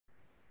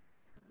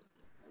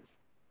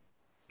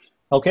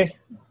Okay,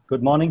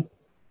 good morning.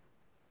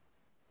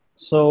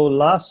 So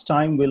last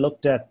time we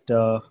looked at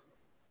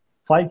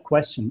 5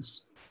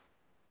 questions.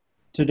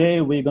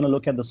 Today we're going to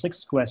look at the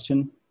 6th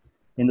question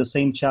in the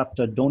same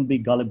chapter, Don't Be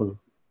Gullible.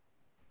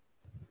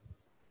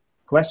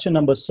 Question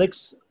number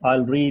 6,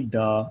 I'll read,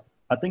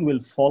 I think we'll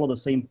follow the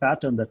same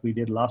pattern that we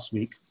did last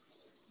week.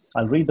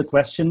 I'll read the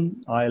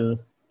question, I'll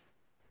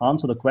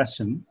answer the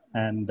question,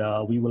 and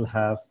we will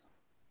have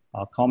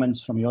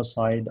comments from your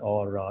side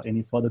or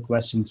any further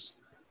questions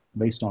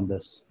based on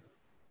this.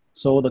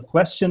 So the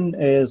question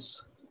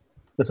is,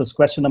 this is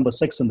question number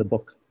 6 in the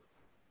book.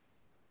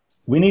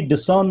 We need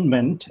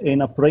discernment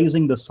in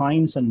appraising the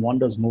signs and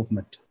wonders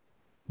movement.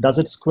 Does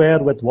it square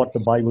with what the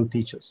Bible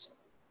teaches?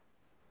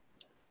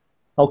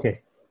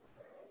 Okay.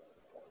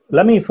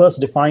 Let me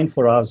first define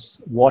for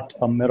us what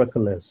a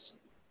miracle is.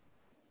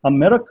 A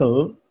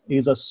miracle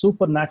is a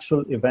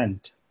supernatural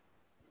event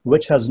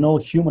which has no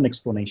human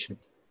explanation.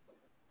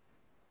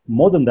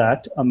 More than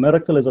that, a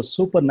miracle is a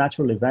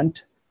supernatural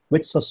event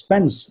which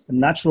suspends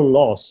natural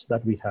laws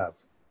that we have.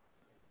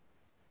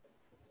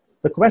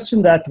 The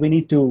question that we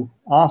need to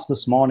ask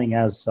this morning,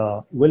 as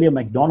William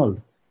MacDonald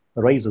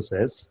raises,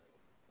 is,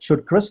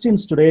 should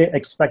Christians today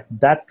expect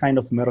that kind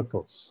of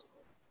miracles?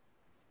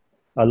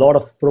 A lot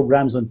of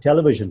programs on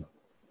television,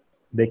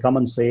 they come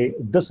and say,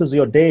 this is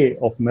your day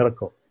of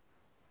miracle.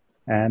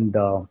 And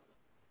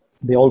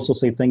they also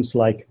say things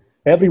like,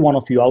 every one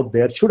of you out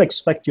there should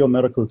expect your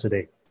miracle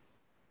today.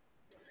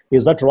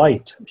 Is that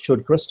right?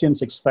 Should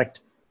Christians expect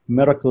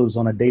miracles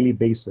on a daily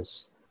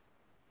basis?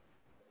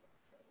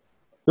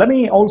 Let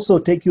me also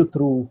take you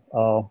through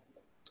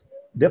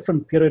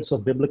different periods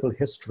of biblical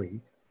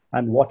history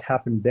and what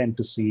happened then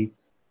to see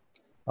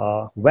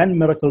when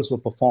miracles were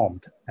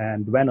performed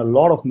and when a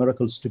lot of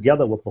miracles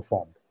together were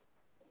performed.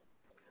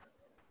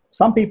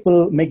 Some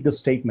people make this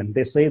statement.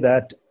 They say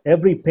that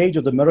every page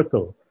of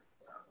the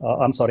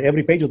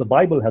every page of the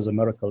Bible has a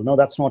miracle. No,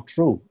 that's not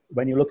true.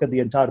 When you look at the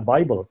entire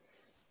Bible,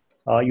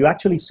 you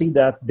actually see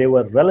that there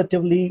were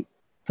relatively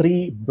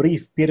 3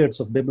 brief periods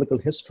of biblical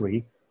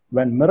history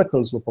when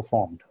miracles were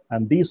performed.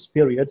 And these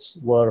periods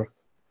were,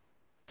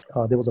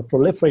 there was a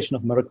proliferation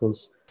of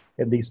miracles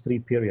in these 3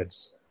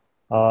 periods.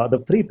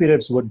 The 3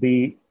 periods would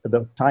be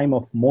the time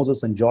of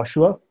Moses and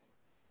Joshua,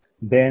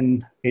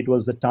 then it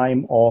was the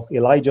time of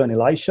Elijah and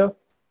Elisha,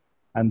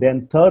 and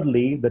then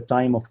thirdly, the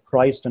time of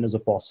Christ and his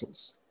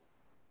apostles.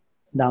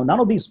 Now, none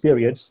of these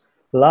periods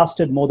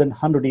lasted more than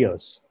 100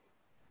 years.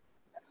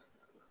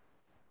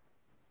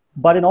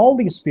 But in all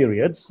these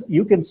periods,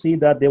 you can see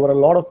that there were a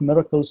lot of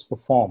miracles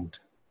performed.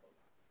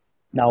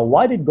 Now,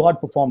 why did God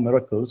perform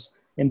miracles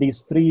in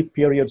these 3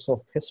 periods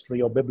of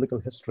history or biblical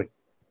history?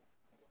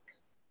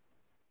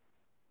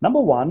 Number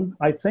 1,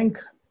 I think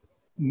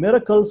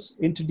miracles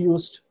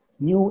introduced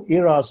new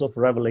eras of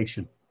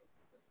revelation.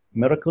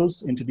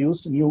 Miracles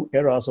introduced new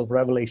eras of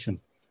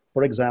revelation.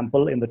 For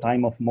example, in the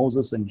time of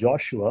Moses and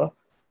Joshua,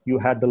 you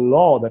had the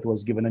law that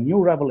was given, a new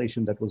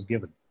revelation that was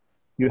given.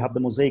 You have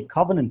the Mosaic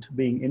covenant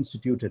being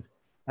instituted,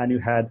 and you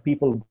had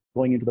people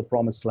going into the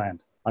promised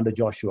land under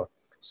Joshua.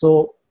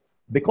 So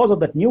because of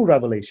that new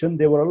revelation,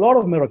 there were a lot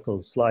of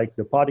miracles, like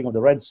the parting of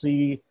the Red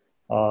Sea,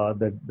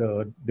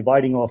 the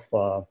dividing of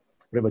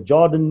River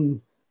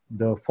Jordan,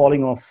 the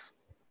falling of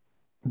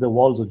the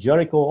walls of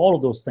Jericho, all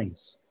of those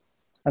things.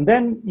 And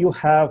then you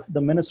have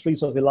the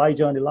ministries of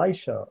Elijah and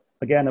Elisha,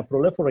 again, a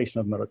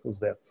proliferation of miracles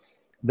there.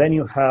 Then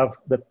you have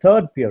the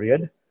 3rd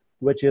period,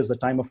 which is the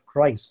time of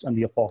Christ and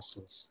the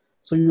apostles.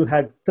 So you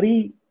had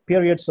 3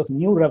 periods of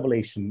new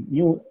revelation,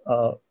 new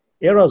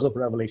eras of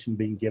revelation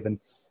being given.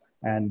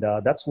 And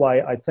that's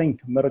why I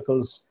think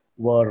miracles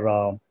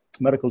were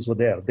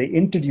there. They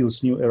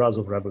introduced new eras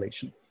of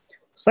revelation.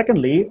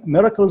 Secondly,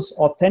 miracles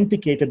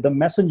authenticated the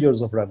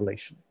messengers of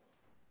revelation.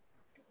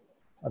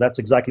 That's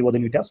exactly what the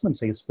New Testament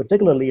says,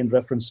 particularly in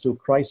reference to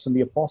Christ and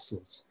the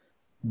apostles.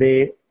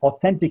 They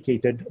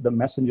authenticated the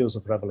messengers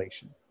of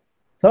revelation.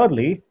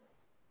 Thirdly,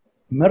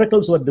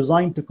 miracles were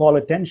designed to call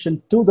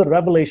attention to the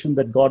revelation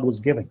that God was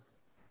giving,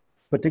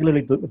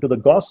 particularly to the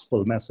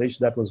gospel message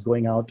that was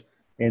going out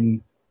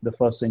in the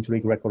 1st century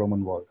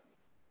Greco-Roman world.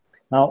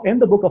 Now, in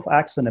the book of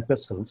Acts and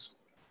Epistles,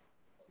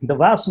 the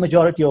vast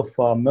majority of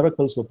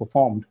miracles were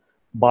performed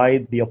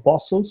by the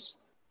apostles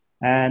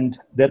and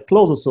their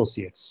close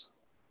associates.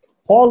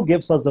 Paul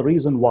gives us the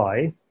reason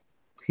why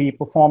he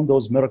performed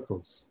those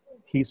miracles.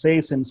 He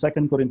says in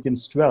 2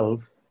 Corinthians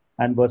 12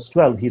 and verse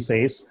 12, he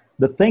says,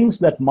 the things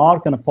that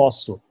mark an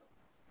apostle,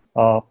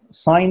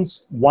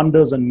 signs,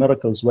 wonders, and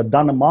miracles were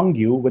done among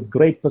you with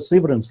great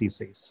perseverance, he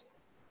says.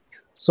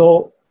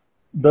 So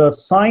the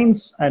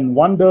signs and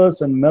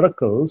wonders and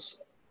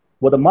miracles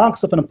were the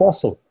marks of an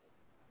apostle.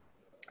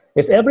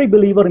 If every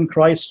believer in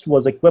Christ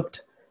was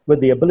equipped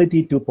with the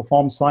ability to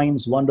perform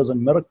signs, wonders,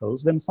 and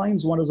miracles, then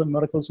signs, wonders, and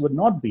miracles would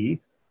not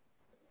be,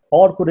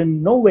 or could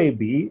in no way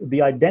be,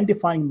 the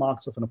identifying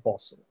marks of an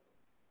apostle.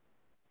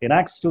 In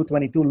Acts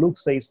 2:22, Luke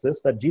says this,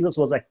 that Jesus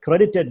was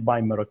accredited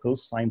by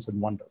miracles, signs, and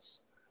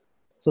wonders.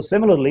 So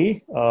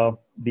similarly,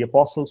 the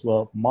apostles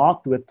were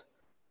marked with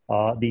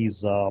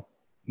these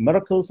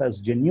miracles as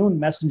genuine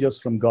messengers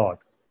from God.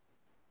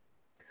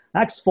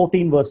 Acts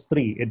 14 verse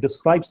 3, it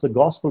describes the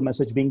gospel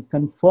message being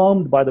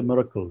confirmed by the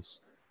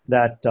miracles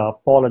that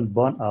Paul and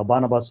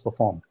Barnabas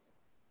performed.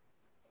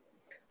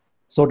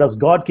 So does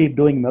God keep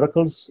doing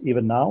miracles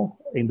even now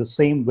in the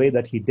same way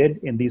that he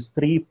did in these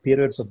three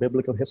periods of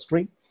biblical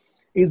history?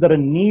 Is there a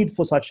need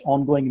for such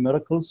ongoing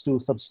miracles to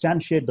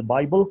substantiate the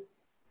Bible?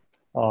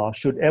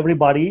 Should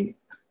everybody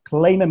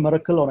claim a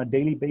miracle on a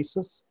daily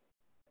basis?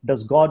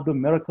 Does God do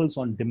miracles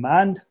on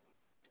demand?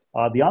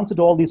 The answer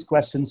to all these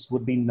questions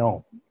would be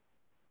no.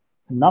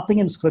 Nothing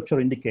in Scripture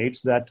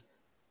indicates that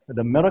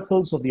the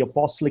miracles of the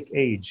apostolic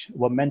age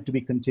were meant to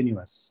be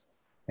continuous.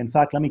 In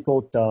fact, let me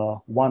quote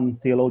one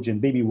theologian,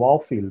 B.B.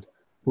 Warfield,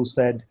 who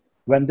said,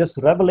 when this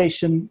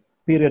revelation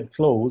period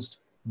closed,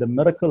 the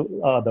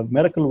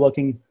miracle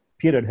working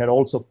period had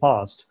also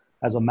passed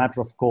as a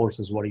matter of course,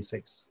 is what he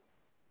says.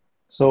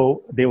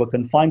 So they were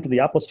confined to the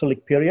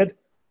apostolic period.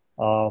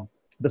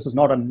 This is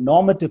not a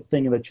normative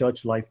thing in the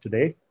church life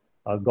today.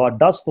 God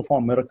does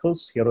perform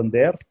miracles here and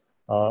there,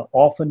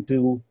 often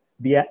to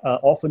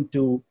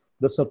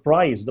the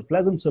surprise, the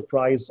pleasant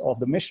surprise of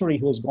the missionary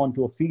who has gone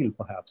to a field,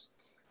 perhaps.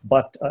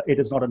 But it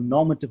is not a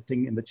normative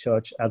thing in the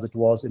church as it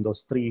was in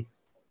those three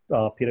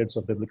periods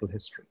of biblical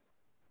history.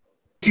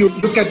 If you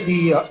look at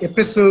the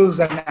epistles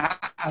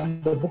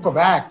and the book of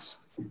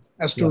Acts,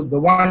 as to the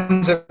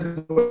ones that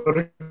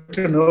were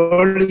written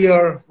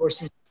earlier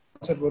versus the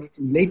ones that were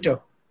written later,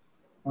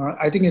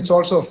 I think it's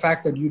also a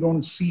fact that you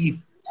don't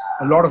see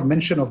a lot of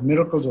mention of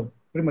miracles, or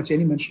pretty much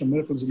any mention of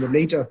miracles, in the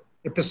later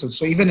epistles.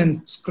 So even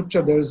in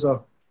Scripture, there's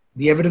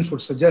the evidence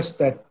would suggest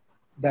that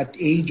that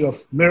age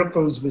of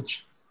miracles,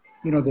 which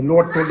the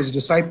Lord told his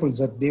disciples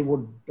that they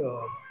would,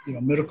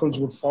 miracles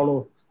would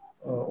follow,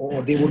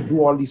 or they would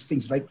do all these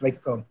things, like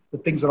the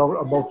things that are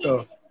about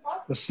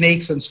the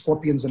snakes and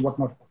scorpions and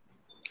whatnot.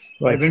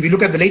 Right. When we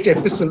look at the later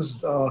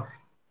epistles,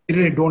 we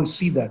really don't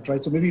see that,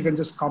 right? So maybe you can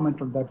just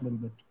comment on that a little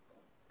bit.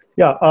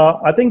 Yeah,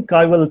 I think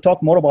I will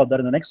talk more about that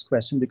in the next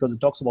question, because it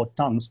talks about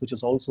tongues, which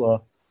is also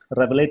a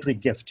revelatory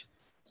gift.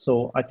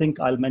 So I think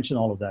I'll mention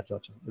all of that,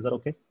 George. Is that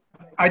okay?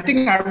 I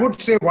think I would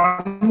say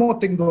one more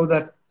thing, though,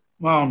 that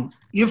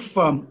if,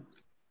 and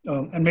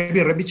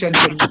maybe Rabbi Chan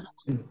can,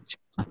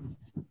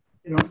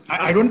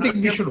 I don't think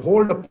we should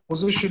hold a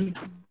position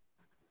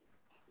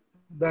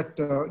that,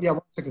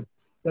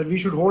 that we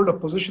should hold a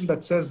position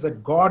that says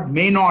that God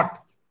may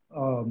not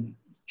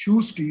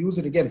choose to use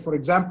it again. For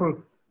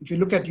example, if you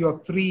look at your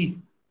three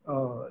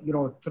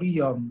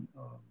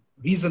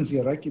reasons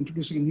here, right?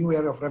 Introducing a new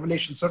area of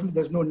revelation. Certainly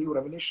there's no new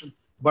revelation,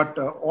 but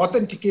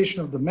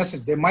authentication of the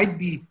message. There might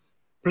be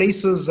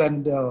places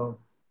and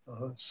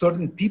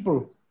certain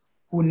people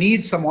who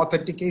need some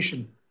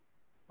authentication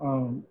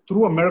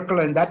through a miracle.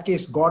 In that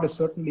case, God is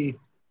certainly,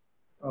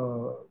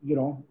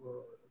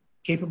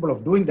 capable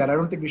of doing that. I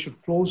don't think we should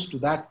close to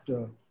that,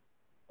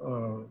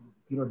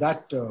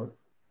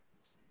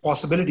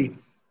 possibility.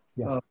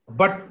 Yeah.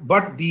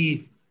 But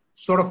the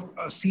sort of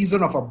a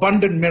season of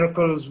abundant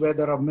miracles, where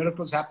there are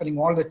miracles happening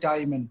all the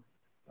time, and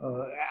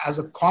as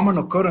a common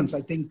occurrence,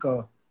 I think,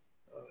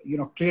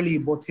 clearly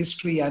both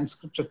history and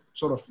Scripture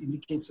sort of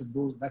indicates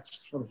that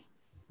that's sort of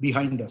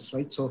behind us,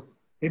 right? So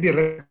maybe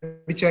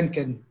Rabbi Chan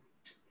can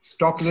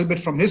talk a little bit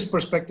from his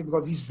perspective,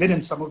 because he's been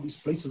in some of these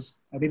places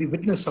and maybe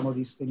witnessed some of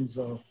these things,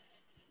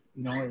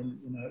 in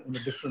a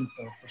different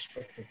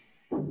perspective.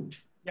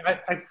 Yeah,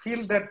 I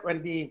feel that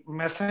when the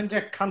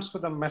messenger comes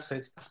with a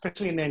message,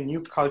 especially in a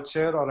new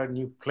culture or a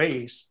new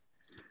place,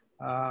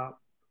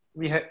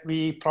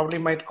 we probably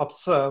might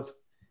observe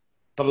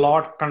the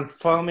Lord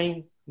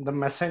confirming the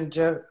message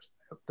of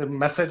the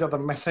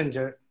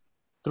messenger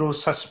through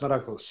such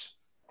miracles.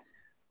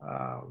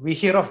 We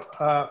hear of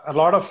a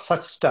lot of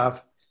such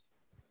stuff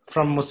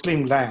from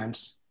Muslim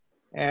lands.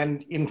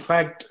 And in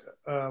fact,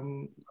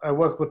 I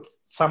work with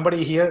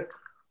somebody here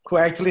who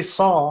actually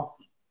saw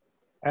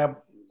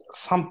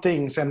some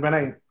things. And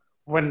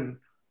when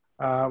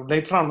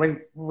later on,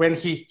 when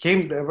he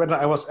came, when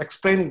I was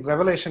explaining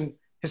Revelation,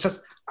 he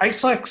says, I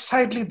saw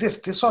exactly this.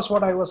 This was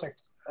what I was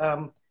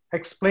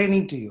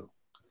explaining to you.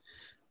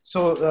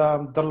 So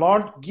the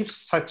Lord gives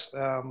such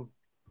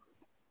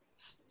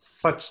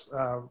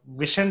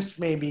visions,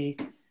 maybe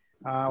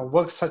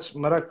works such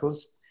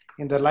miracles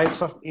in the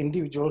lives of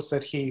individuals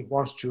that he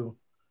wants to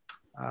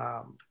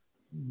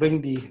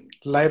bring the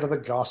light of the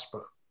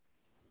gospel.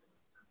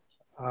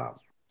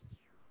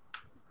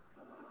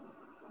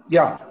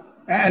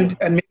 And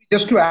maybe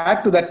just to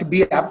add to that, to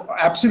be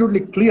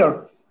absolutely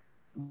clear,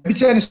 Rabbi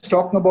Chan is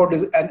talking about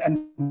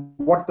and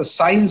what the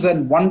signs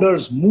and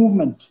wonders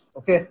movement,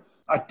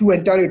 are two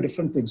entirely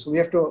different things. So we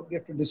have to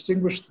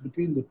distinguish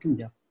between the two.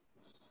 Yeah.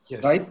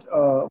 Yes. Right?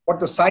 What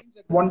the signs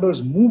and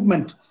wonders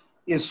movement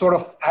is sort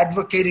of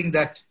advocating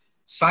that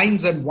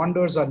signs and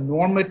wonders are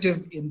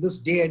normative in this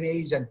day and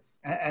age,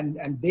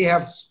 and they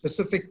have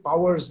specific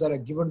powers that are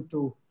given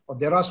to, or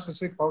there are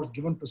specific powers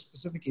given to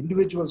specific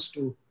individuals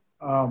to,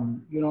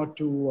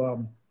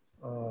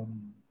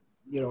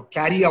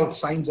 carry out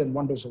signs and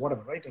wonders or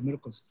whatever, right? And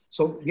miracles.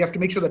 So we have to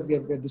make sure that we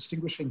are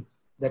distinguishing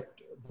that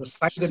the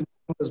signs and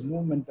wonders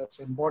movement that's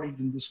embodied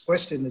in this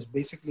question is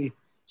basically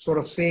sort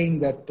of saying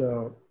that,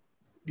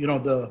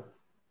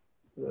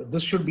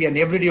 this should be an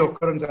everyday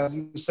occurrence. As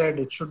you said,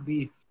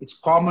 it's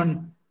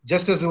common,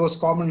 just as it was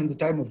common in the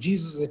time of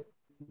Jesus, it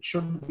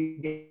should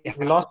be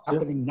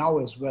happening now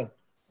as well.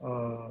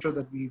 So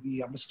that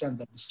we understand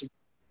that distinction.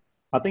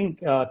 I think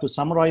to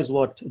summarize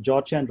what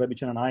George and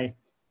Rebichan and I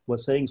were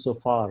saying so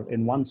far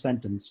in one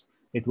sentence,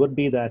 it would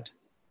be that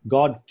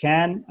God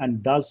can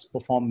and does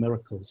perform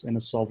miracles in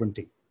his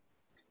sovereignty,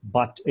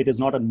 but it is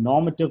not a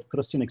normative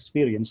Christian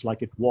experience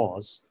like it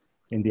was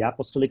in the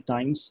apostolic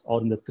times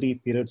or in the 3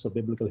 periods of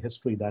biblical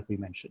history that we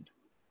mentioned.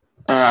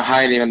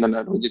 Hi,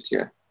 Devendra, Rujit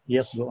here.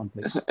 Yes, go on,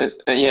 please. So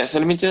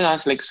let me just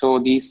ask, so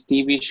these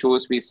TV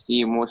shows we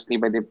see mostly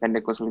by the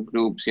Pentecostal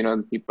groups,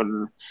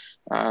 people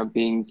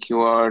being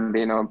cured,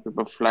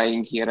 people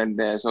flying here and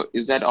there. So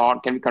is that all?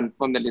 Can we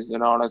confirm that is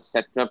not a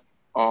setup,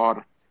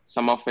 or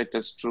some of it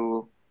is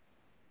true?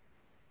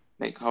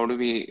 Like, how do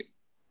we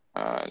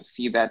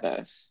see that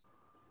as?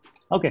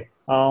 Okay.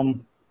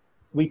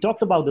 We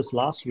talked about this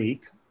last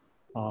week,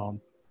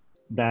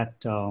 that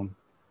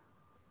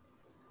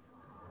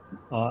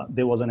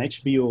there was an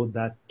HBO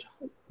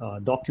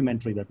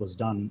documentary that was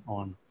done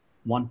on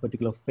one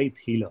particular faith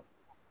healer.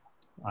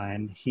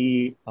 And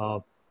he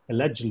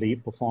allegedly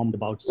performed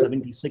about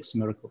 76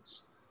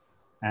 miracles.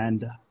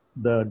 And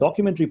the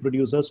documentary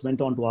producers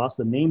went on to ask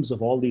the names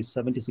of all these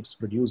 76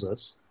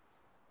 producers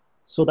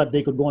so that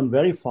they could go and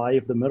verify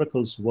if the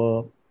miracles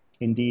were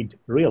indeed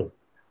real.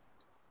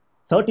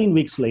 13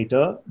 weeks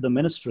later, the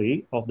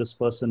ministry of this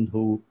person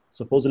who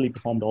supposedly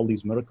performed all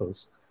these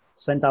miracles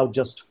sent out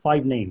just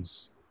 5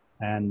 names.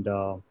 And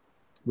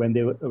when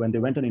they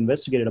went and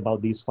investigated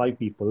about these 5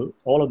 people,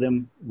 all of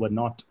them were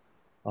not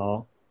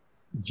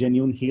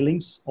genuine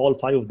healings. All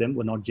 5 of them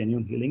were not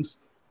genuine healings.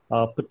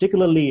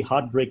 Particularly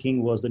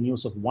heartbreaking was the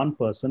news of one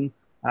person,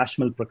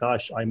 Ashmal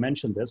Prakash. I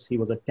mentioned this. He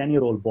was a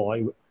 10-year-old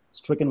boy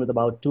stricken with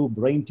about 2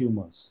 brain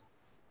tumors.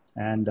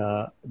 And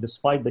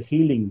despite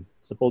the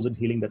supposed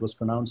healing that was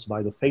pronounced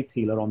by the faith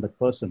healer on that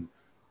person,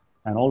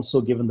 and also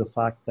given the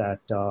fact that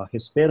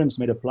his parents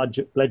made a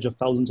pledge of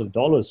thousands of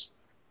dollars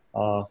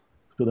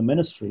to the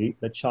ministry,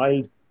 the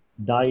child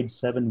died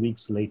 7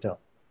 weeks later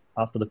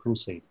after the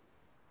crusade.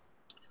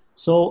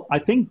 So I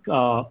think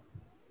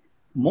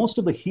most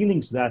of the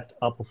healings that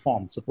are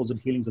performed, supposed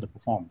healings that are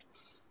performed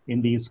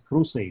in these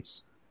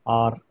crusades,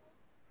 are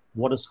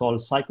what is called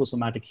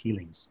psychosomatic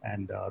healings.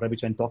 And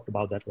Rebichan talked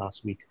about that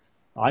last week.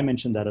 I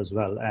mentioned that as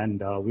well.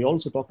 And we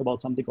also talked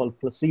about something called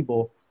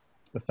placebo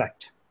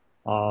effect.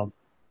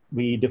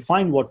 We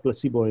defined what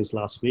placebo is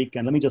last week.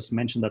 And let me just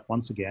mention that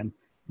once again,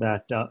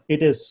 that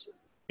it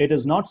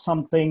is not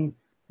something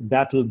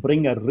that will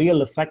bring a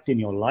real effect in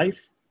your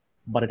life,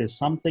 but it is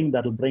something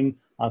that will bring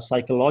a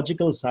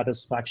psychological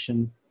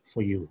satisfaction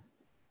for you,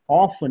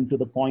 often to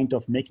the point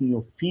of making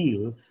you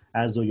feel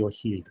as though you're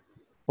healed.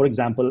 For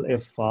example,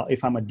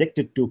 if I'm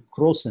addicted to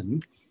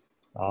Crocin,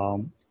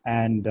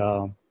 and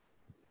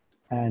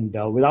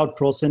without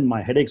Crocin,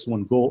 my headaches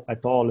won't go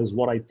at all, is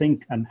what I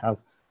think and have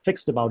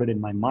fixed about it in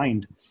my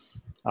mind.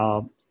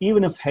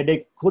 Even if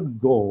headache could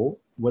go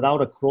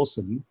without a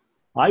Crocin,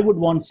 I would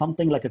want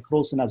something like a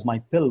Crocin as my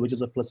pill, which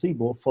is a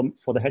placebo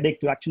for the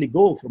headache to actually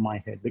go from my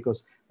head,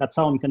 because that's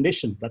how I'm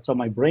conditioned. That's how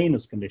my brain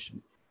is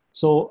conditioned.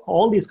 So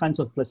all these kinds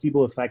of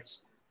placebo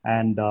effects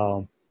and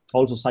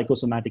also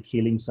psychosomatic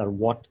healings are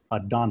what are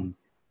done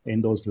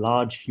in those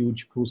large,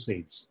 huge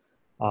crusades.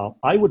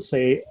 I would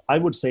say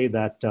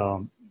that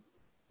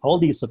all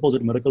these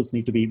supposed miracles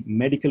need to be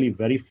medically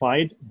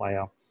verified by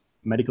a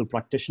medical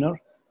practitioner.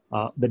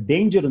 The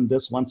danger in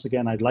this, once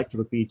again, I'd like to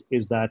repeat,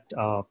 is that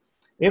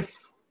if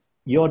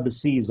your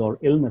disease or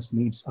illness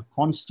needs a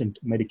constant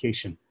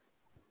medication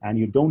and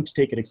you don't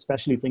take it,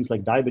 especially things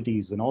like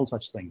diabetes and all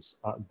such things,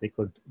 they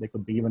could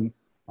be even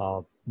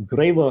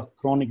graver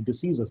chronic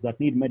diseases that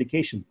need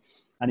medication.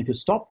 And if you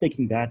stop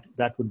taking that,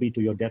 that would be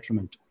to your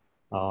detriment.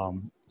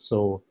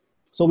 So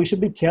we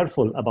should be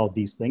careful about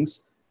these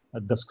things.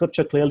 The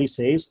scripture clearly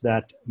says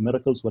that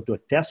miracles were to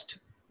attest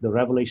the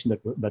revelation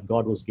that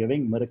God was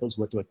giving. Miracles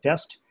were to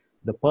attest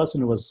the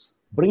person who was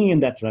bringing in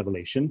that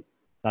revelation.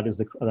 That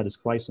is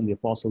Christ and the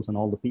apostles and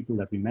all the people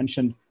that we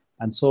mentioned.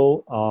 And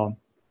so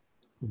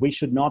we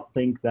should not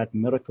think that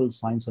miracles,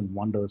 signs, and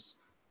wonders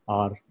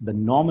are the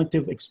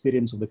normative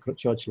experience of the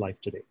church life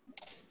today.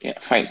 Yeah,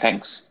 fine,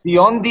 thanks.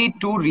 Beyond the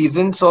 2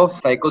 reasons of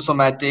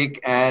psychosomatic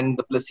and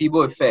the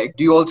placebo effect,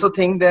 do you also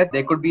think that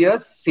there could be a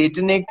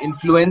satanic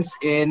influence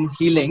in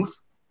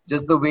healings?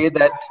 Just the way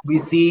that we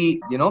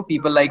see,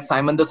 people like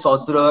Simon the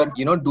Sorcerer,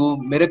 do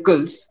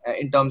miracles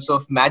in terms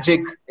of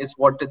magic is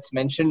what it's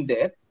mentioned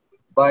there.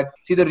 But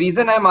see, the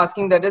reason I'm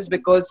asking that is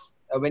because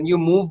when you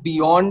move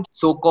beyond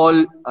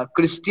so-called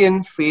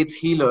Christian faith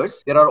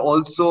healers, there are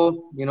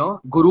also,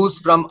 gurus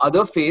from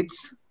other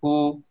faiths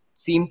who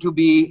seem to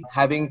be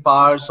having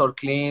powers or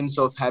claims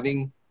of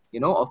having,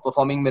 of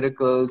performing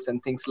miracles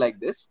and things like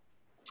this.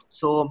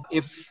 So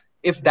if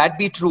that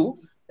be true,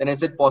 then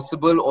is it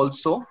possible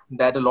also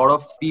that a lot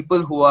of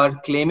people who are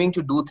claiming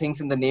to do things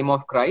in the name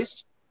of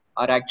Christ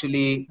are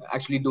actually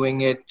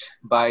doing it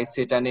by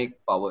satanic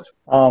power?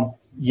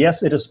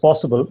 Yes, it is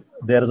possible.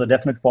 There is a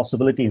definite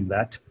possibility in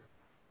that,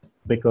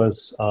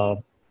 because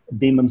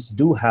demons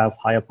do have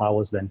higher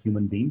powers than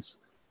human beings.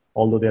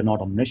 Although they're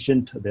not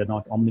omniscient, they're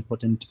not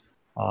omnipotent.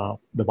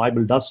 The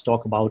Bible does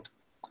talk about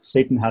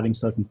Satan having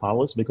certain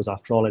powers, because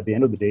after all, at the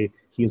end of the day,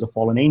 he is a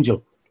fallen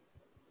angel.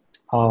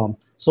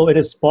 So it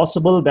is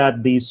possible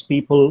that these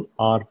people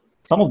are,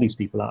 some of these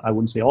people, I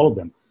wouldn't say all of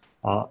them,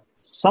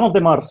 some of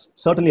them are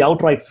certainly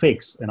outright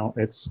fakes.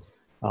 It's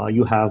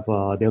you have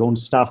their own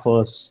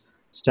staffers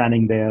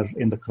standing there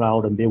in the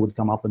crowd, and they would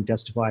come up and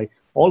testify.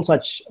 All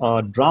such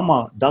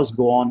drama does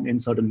go on in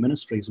certain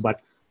ministries,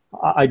 but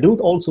I do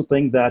also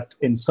think that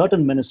in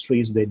certain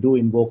ministries, they do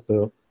invoke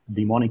the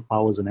demonic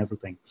powers and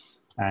everything.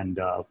 And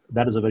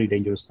that is a very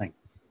dangerous thing.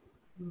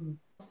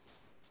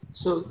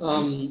 So,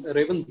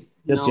 Raven,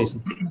 yes, now,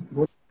 Jason.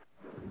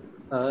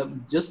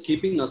 Just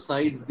keeping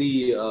aside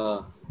the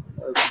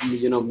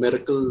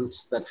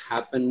miracles that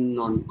happen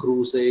on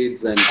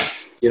crusades and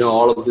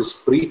all of these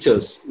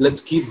preachers, let's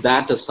keep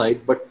that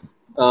aside. But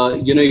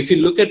if you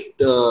look at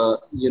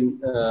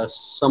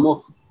some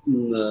of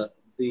the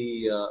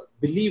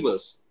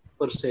believers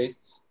per se,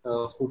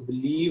 who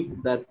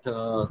believe that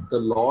the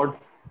Lord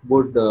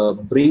would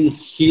bring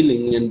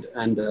healing,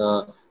 and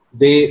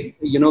they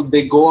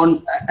go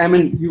on. I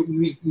mean,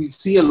 we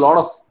see a lot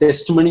of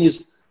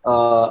testimonies,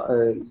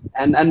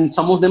 and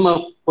some of them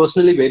are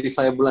personally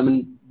verifiable. I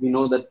mean, we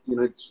know that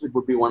it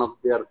would be one of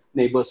their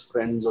neighbors'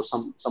 friends or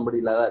somebody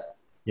like that.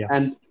 Yeah.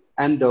 And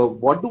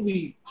how do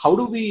we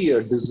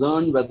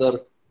discern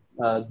whether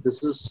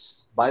this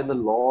is by the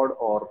Lord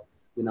or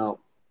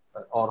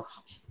or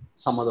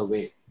some other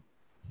way?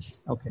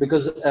 Okay.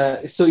 Because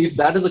so if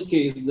that is the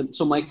case,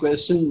 so my point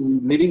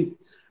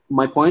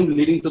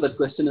leading to that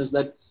question is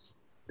that,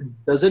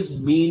 does it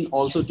mean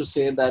also to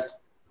say that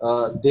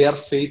their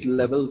faith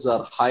levels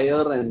are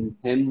higher, and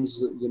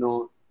hence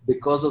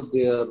because of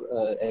their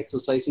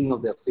exercising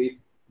of their faith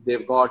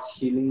they've got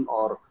healing,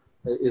 or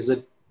is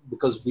it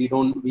because we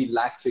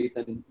lack faith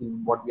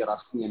in what we are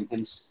asking, and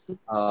hence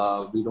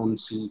we don't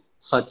see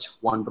such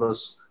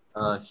wondrous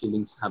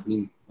healings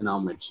happening in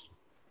our midst?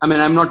 I mean,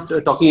 I'm not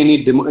talking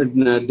any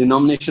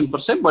denomination per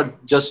se,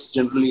 but just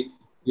generally,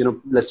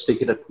 let's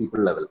take it at people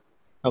level.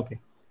 Okay.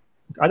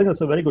 I think that's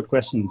a very good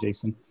question,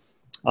 Jason.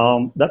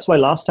 That's why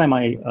last time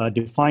I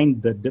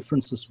defined the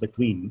differences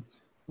between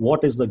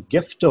what is the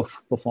gift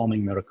of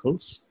performing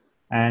miracles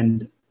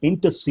and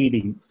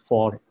interceding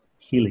for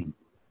healing.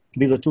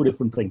 These are two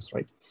different things,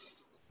 right?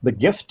 The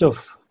gift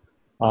of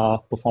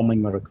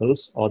performing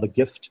miracles, or the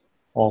gift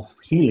of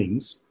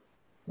healings,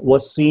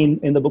 was seen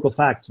in the book of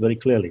Acts very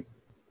clearly.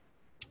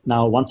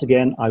 Now, once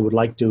again, I would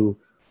like to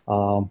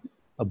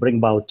bring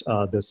about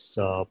this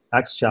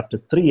Acts chapter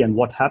 3 and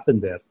what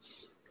happened there.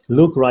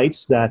 Luke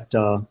writes that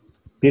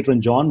Peter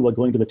and John were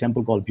going to the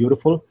temple called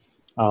Beautiful,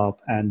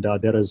 and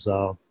there is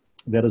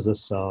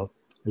this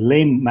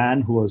lame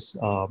man who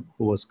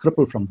was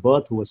crippled from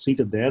birth, who was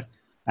seated there,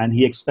 and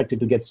he expected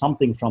to get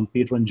something from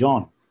Peter and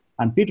John.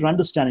 And Peter,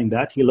 understanding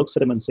that, he looks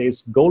at him and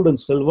says, "Gold and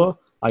silver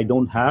I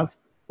don't have,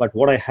 but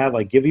what I have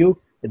I give you.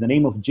 In the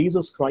name of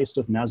Jesus Christ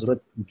of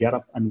Nazareth, get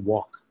up and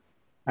walk."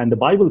 And the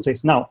Bible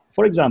says, now,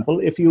 for example,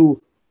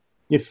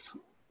 if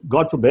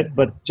God forbid,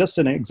 but just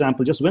an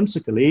example, just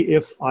whimsically,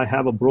 if I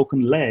have a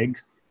broken leg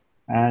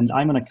and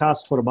I'm in a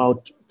cast for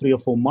about 3 or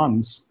 4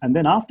 months, and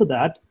then after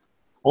that,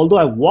 although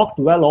I've walked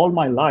well all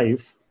my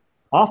life,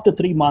 after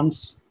 3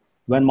 months,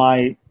 when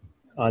my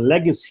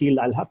leg is healed,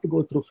 I'll have to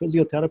go through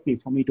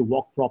physiotherapy for me to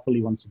walk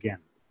properly once again.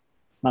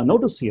 Now,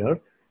 notice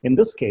here, in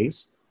this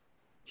case,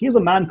 he is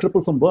a man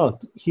crippled from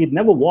birth. He had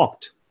never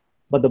walked.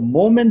 But the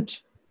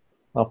moment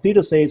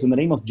Peter says, "In the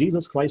name of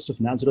Jesus Christ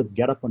of Nazareth,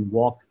 get up and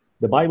walk,"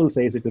 the Bible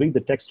says, if you read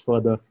the text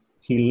further,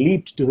 he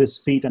leaped to his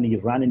feet and he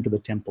ran into the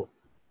temple.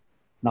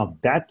 Now,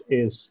 that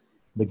is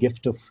the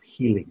gift of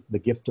healing, the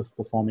gift of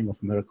performing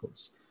of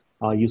miracles.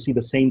 You see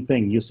the same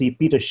thing. You see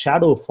Peter's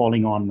shadow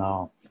falling on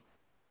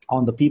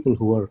the people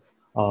who were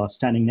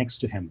standing next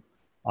to him.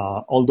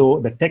 Although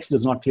the text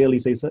does not clearly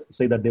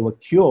say that they were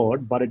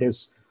cured, but it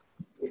is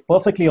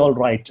perfectly all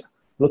right,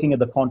 looking at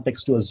the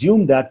context, to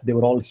assume that they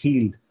were all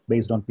healed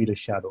based on Peter's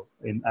shadow.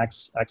 In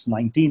Acts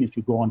 19, if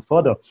you go on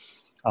further,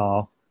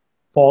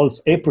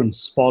 Paul's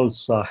aprons,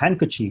 Paul's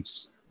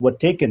handkerchiefs were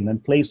taken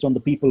and placed on the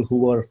people who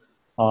were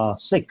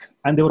sick,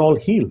 and they were all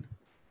healed.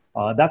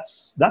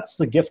 That's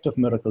the gift of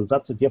miracles.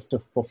 That's a gift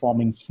of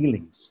performing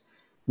healings,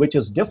 which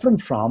is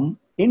different from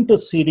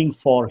interceding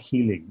for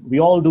healing. We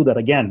all do that.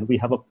 Again, we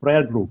have a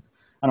prayer group,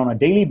 and on a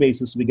daily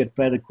basis, we get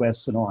prayer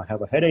requests. I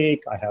have a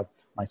headache.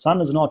 My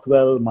son is not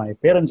well. My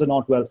parents are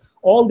not well.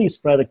 All these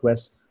prayer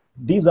requests,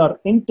 these are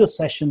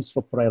intercessions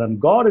for prayer, and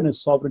God in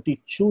his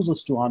sovereignty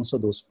chooses to answer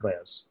those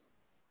prayers.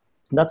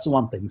 That's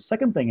one thing.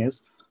 Second thing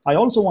is, I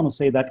also want to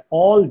say that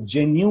all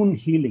genuine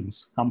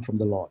healings come from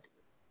the Lord.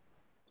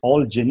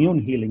 All genuine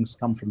healings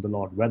come from the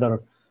Lord,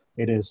 whether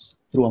it is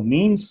through a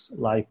means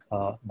like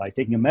by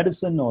taking a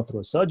medicine, or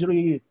through a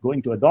surgery,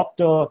 going to a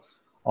doctor,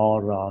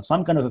 or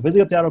some kind of a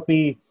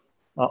physiotherapy.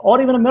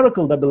 or even a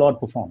miracle that the Lord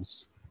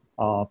performs.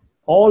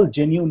 All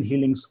genuine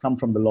healings come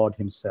from the Lord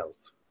himself.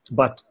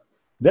 But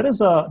there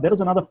is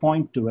another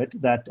point to it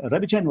that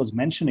Rabbi Jain was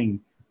mentioning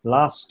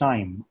last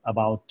time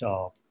about,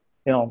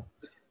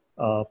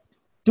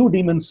 two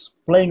demons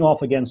playing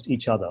off against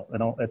each other.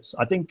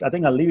 I think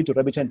I'll leave it to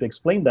Rabbi Jain to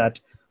explain that.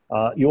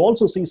 You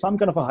also see some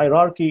kind of a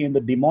hierarchy in the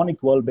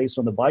demonic world based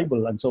on the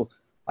Bible. And so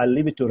I'll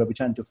leave it to Rabbi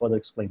Jain to further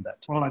explain that.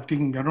 Well, I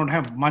think I don't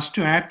have much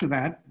to add to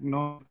that.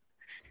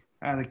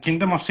 The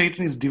kingdom of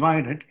Satan is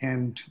divided,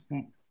 and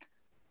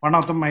one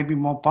of them might be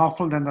more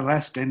powerful than the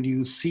rest. And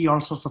you see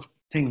all sorts of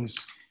things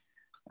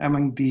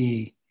among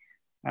the,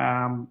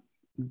 I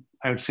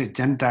would say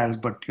Gentiles,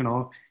 but,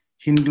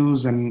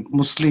 Hindus and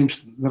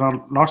Muslims. There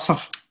are lots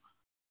of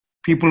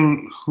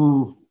people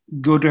who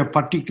go to a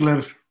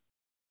particular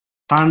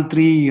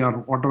tantri or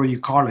whatever you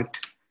call it,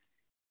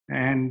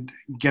 and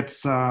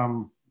gets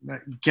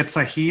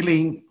a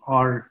healing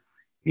or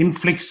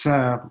inflicts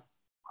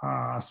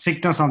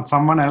sickness on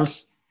someone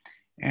else,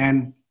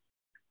 and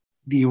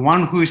the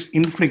one who is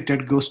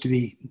inflicted goes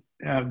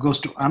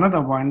to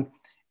another one,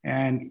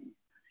 and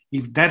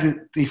if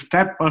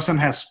that person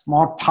has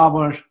more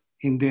power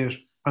in their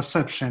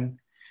perception,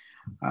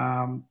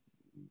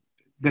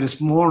 there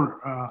is more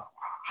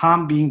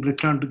harm being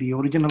returned to the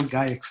original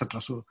guy,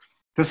 etc. So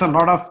there's a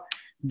lot of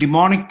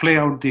demonic play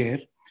out there.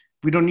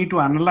 We don't need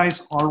to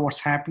analyze all what's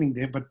happening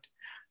there, but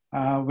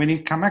when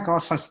you come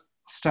across such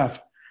stuff,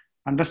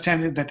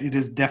 understand that it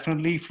is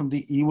definitely from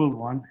the evil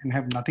one and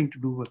have nothing to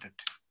do with it.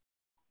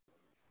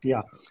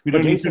 Yeah. We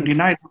don't need to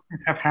deny that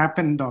it have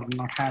happened or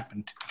not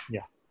happened.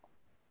 Yeah.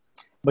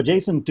 But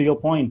Jason, to your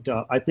point,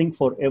 I think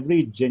for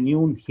every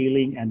genuine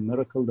healing and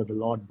miracle that the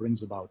Lord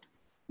brings about,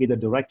 either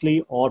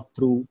directly or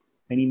through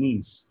any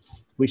means,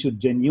 we should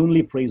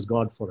genuinely praise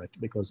God for it,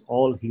 because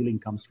all healing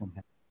comes from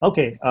him.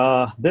 Okay,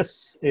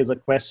 this is a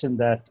question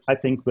that I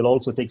think will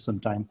also take some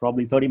time,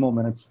 probably 30 more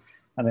minutes,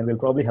 and then we'll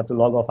probably have to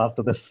log off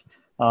after this.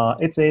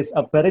 It says,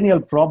 a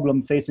perennial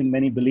problem facing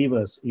many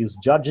believers is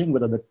judging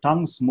whether the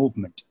tongue's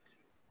movement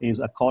is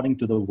according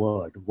to the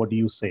word. What do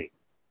you say?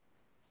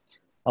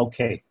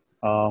 Okay,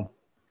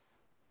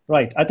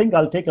 right. I think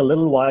I'll take a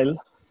little while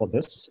for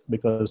this,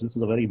 because this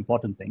is a very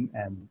important thing,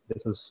 and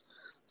this is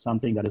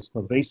something that is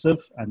pervasive,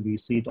 and we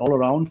see it all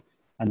around,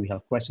 and we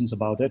have questions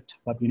about it,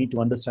 but we need to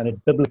understand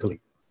it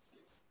biblically.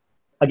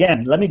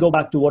 Again, let me go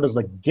back to what is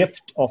the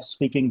gift of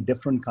speaking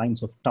different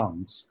kinds of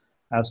tongues,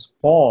 as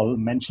Paul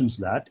mentions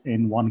that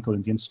in 1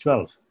 Corinthians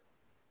 12.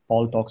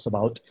 Paul talks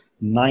about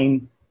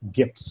 9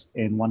 gifts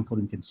in 1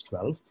 Corinthians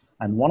 12,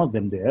 and one of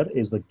them there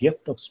is the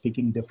gift of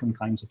speaking different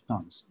kinds of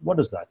tongues. What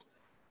is that?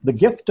 The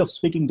gift of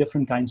speaking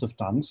different kinds of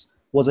tongues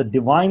was a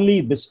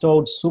divinely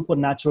bestowed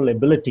supernatural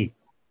ability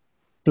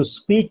to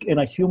speak in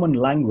a human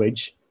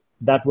language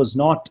that was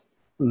not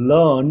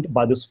learned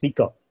by the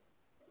speaker.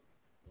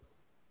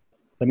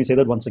 Let me say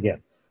that once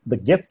again. The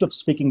gift of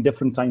speaking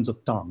different kinds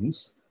of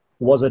tongues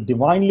was a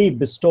divinely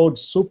bestowed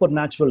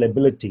supernatural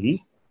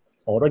ability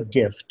or a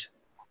gift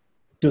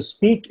to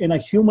speak in a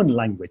human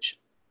language.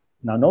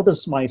 Now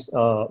notice my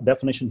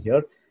definition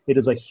here. It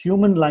is a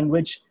human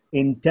language,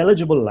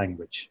 intelligible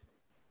language.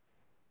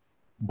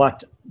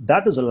 But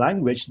that is a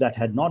language that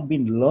had not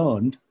been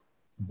learned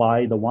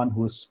by the one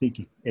who is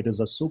speaking. It is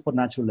a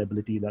supernatural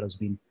ability that has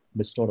been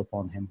bestowed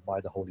upon him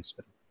by the Holy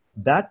Spirit.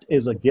 That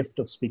is a gift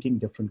of speaking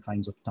different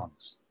kinds of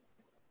tongues.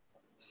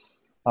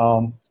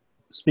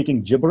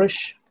 Speaking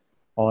gibberish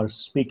or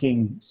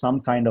speaking some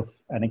kind of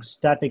an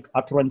ecstatic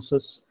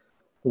utterances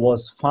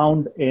was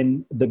found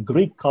in the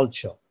Greek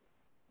culture,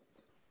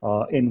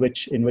 in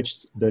which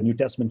the New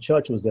Testament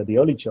church was there, the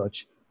early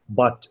church.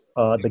 But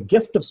the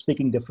gift of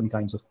speaking different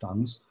kinds of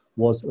tongues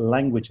was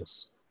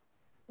languages,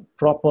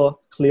 proper,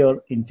 clear,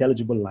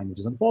 intelligible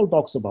languages. And Paul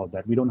talks about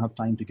that. We don't have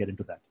time to get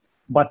into that.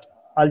 But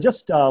I'll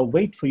just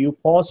wait for you,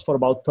 pause for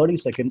about 30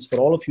 seconds for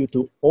all of you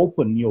to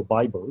open your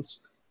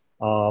Bibles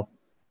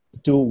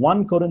to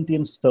 1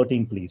 Corinthians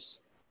 13,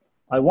 please.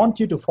 I want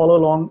you to follow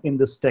along in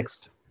this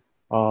text.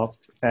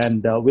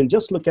 And we'll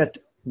just look at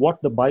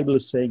what the Bible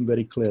is saying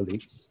very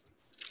clearly.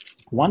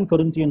 1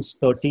 Corinthians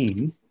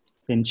 13,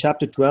 in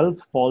chapter 12,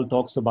 Paul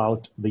talks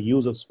about the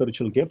use of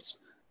spiritual gifts.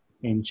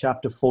 In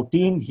chapter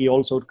 14, he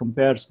also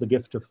compares the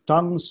gift of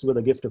tongues with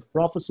the gift of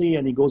prophecy.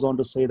 And he goes on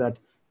to say that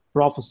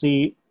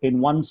prophecy, in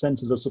one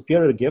sense, is a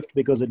superior gift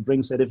because it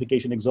brings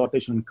edification,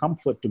 exhortation, and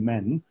comfort to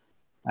men.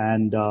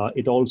 And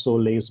it also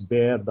lays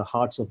bare the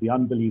hearts of the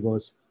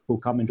unbelievers who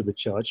come into the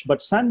church.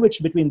 But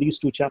sandwiched between these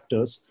two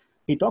chapters,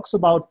 he talks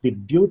about the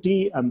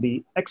beauty and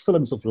the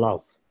excellence of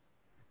love.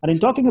 And in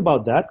talking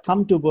about that,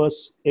 come to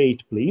verse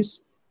 8,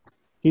 please.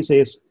 He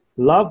says,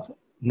 love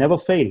never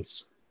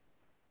fails,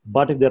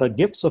 but if there are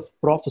gifts of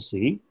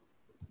prophecy,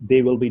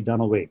 they will be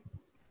done away.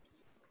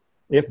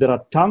 If there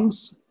are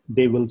tongues,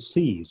 they will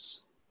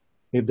cease.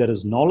 If there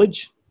is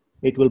knowledge,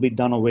 it will be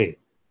done away.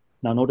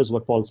 Now notice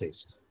what Paul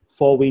says.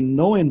 For we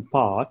know in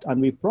part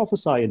and we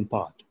prophesy in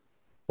part.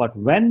 But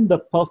when the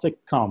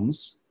perfect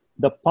comes,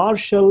 the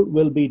partial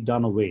will be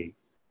done away.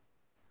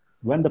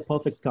 When the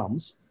perfect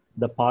comes,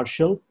 the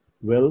partial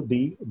will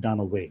be done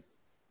away.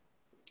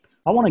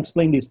 I want to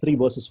explain these three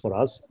verses for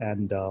us,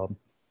 and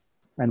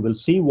we'll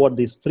see what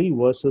these three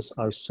verses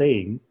are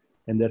saying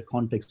in their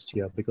context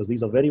here, because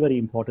these are very, very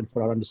important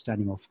for our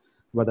understanding of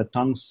whether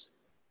tongues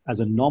as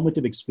a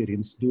normative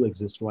experience do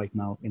exist right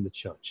now in the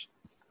church.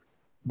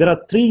 There are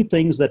three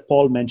things that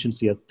Paul mentions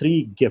here,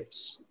 three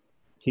gifts.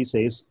 He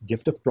says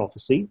gift of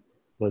prophecy,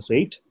 verse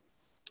 8,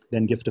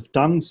 then gift of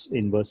tongues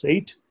in verse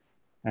 8,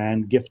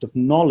 and gift of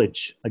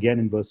knowledge, again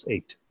in verse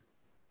 8.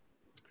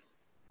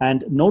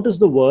 And notice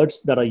the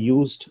words that are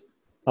used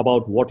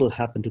about what will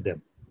happen to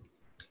them.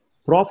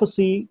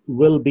 Prophecy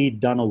will be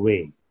done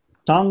away.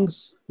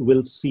 Tongues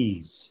will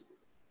cease.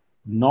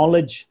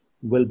 Knowledge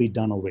will be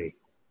done away.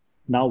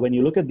 Now, when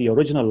you look at the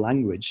original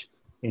language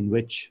in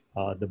which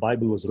the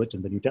Bible was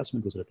written, the New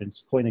Testament was written,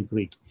 it's Koine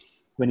Greek.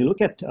 When you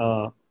look at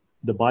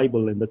the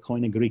Bible in the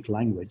Koine Greek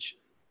language,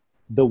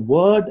 the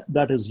word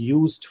that is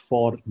used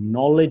for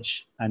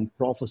knowledge and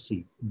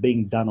prophecy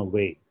being done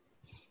away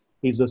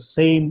is the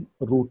same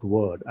root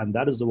word, and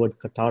that is the word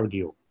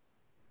katargio.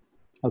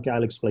 Okay,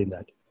 I'll explain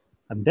that.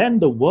 And then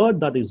the word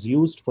that is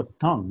used for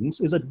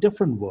tongues is a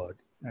different word,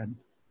 and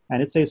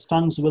it says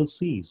tongues will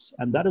cease,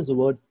 and that is the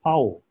word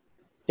pau.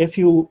 If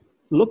you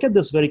look at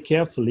this very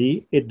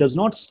carefully, it does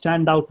not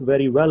stand out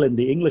very well in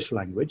the English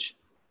language,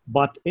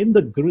 but in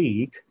the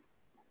Greek,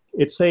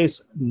 it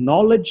says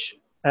knowledge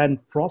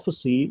and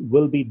prophecy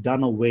will be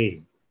done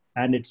away,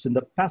 and it's in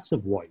the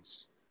passive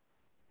voice.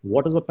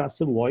 What is a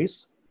passive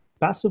voice?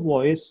 Passive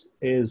voice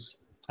is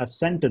a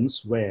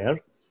sentence where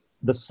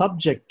the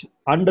subject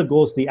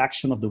undergoes the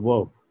action of the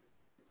verb.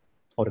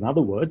 Or in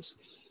other words,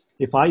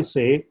 if I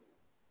say,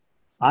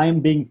 I am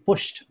being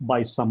pushed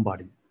by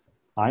somebody,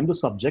 I'm the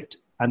subject,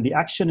 and the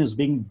action is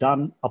being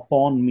done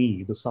upon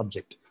me, the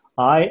subject.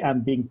 I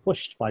am being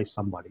pushed by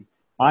somebody.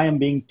 I am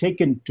being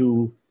taken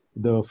to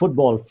the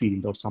football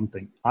field or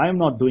something. I am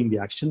not doing the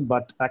action,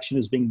 but action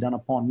is being done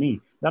upon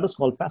me. That is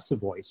called passive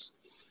voice.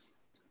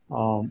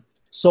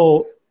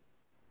 So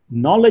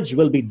knowledge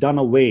will be done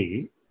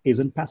away is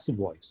in passive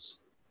voice,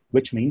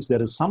 which means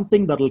there is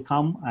something that will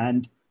come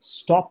and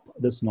stop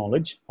this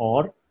knowledge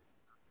or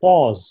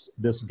pause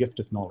this gift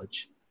of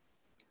knowledge.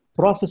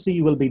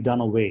 Prophecy will be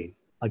done away.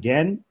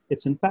 Again,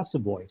 it's in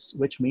passive voice,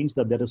 which means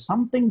that there is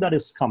something that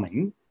is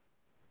coming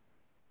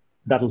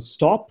that will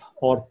stop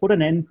or put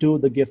an end to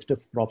the gift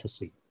of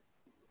prophecy.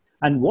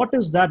 And what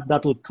is that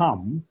that will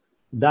come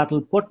that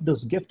will put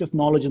this gift of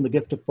knowledge and the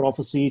gift of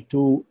prophecy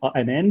to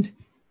an end?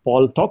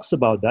 Paul talks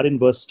about that in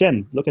verse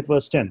 10. Look at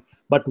verse 10.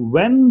 But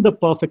when the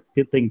perfect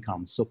thing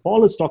comes, so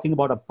Paul is talking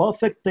about a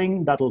perfect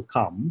thing that will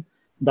come,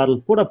 that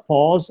will put a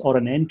pause or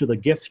an end to the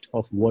gift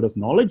of word of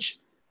knowledge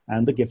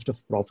and the gift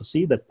of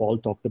prophecy that Paul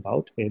talked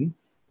about in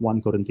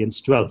 1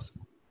 Corinthians 12.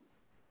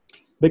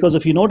 Because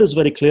if you notice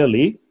very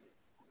clearly,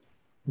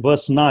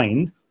 verse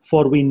 9,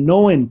 for we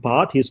know in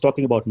part, he's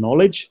talking about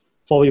knowledge,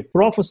 for we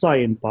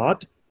prophesy in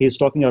part, he's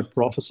talking about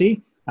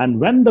prophecy, and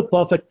when the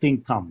perfect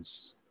thing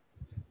comes,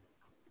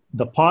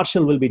 the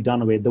partial will be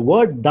done away. The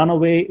word done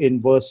away in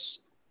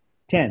verse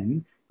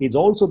 10 is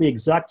also the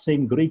exact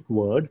same Greek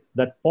word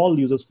that Paul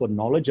uses for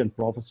knowledge and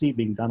prophecy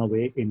being done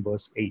away in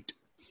verse 8,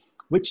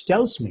 which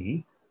tells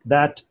me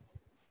that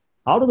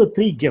out of the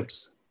three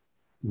gifts,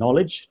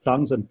 knowledge,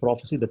 tongues, and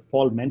prophecy that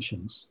Paul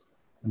mentions,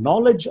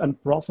 knowledge and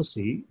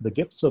prophecy, the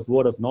gifts of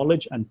word of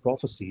knowledge and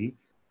prophecy,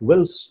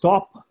 will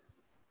stop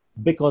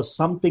because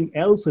something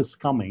else is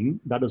coming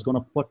that is going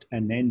to put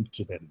an end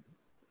to them.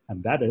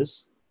 And that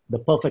is the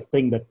perfect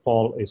thing that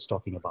Paul is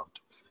talking about.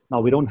 Now,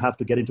 we don't have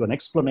to get into an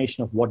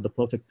explanation of what the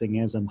perfect thing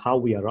is and how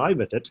we arrive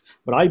at it,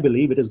 but I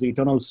believe it is the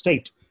eternal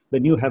state, the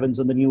new heavens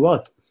and the new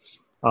earth.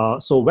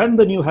 So when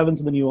the new heavens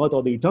and the new earth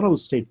or the eternal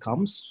state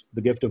comes,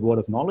 the gift of word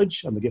of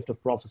knowledge and the gift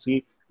of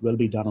prophecy will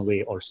be done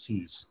away or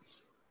cease.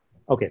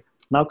 Okay,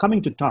 now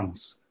coming to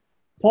tongues.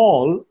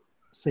 Paul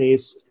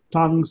says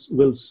tongues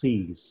will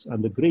cease,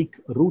 and the Greek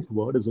root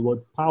word is the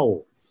word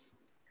pau.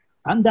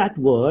 And that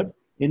word,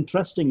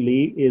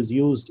 interestingly, is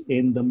used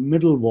in the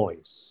middle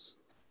voice.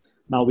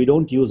 Now, we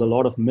don't use a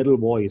lot of middle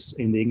voice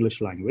in the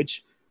English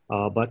language,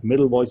 but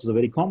middle voice is a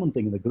very common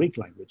thing in the Greek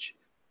language.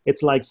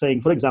 It's like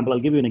saying, for example, I'll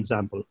give you an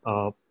example.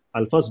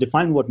 I'll first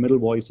define what middle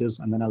voice is,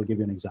 and then I'll give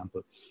you an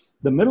example.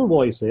 The middle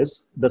voice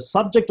is the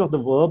subject of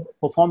the verb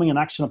performing an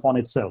action upon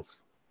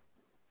itself.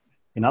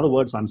 In other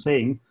words, I'm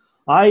saying,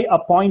 I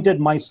appointed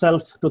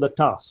myself to the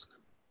task.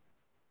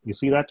 You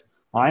see that?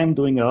 I am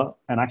doing an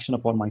action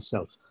upon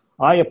myself.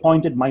 I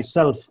appointed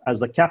myself as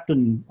the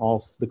captain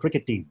of the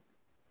cricket team.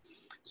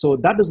 So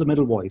that is the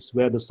middle voice,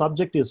 where the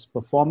subject is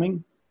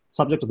performing,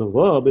 subject of the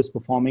verb is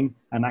performing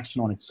an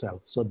action on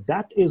itself. So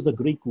that is the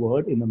Greek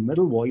word in the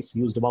middle voice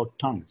used about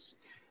tongues,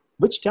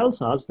 which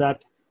tells us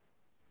that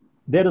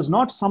there is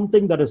not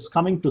something that is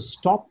coming to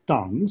stop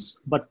tongues,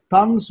 but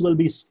tongues will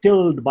be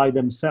stilled by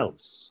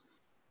themselves.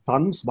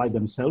 Tongues by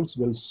themselves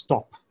will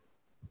stop.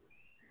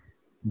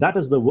 That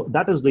is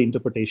the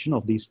interpretation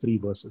of these three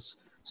verses.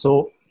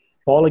 So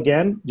Paul,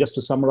 again, just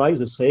to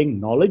summarize, is saying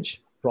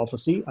knowledge,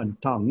 prophecy, and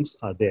tongues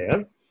are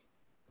there.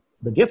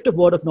 The gift of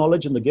word of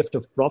knowledge and the gift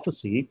of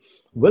prophecy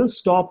will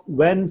stop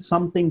when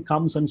something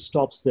comes and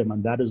stops them,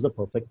 and that is the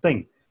perfect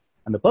thing.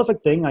 And the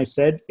perfect thing, I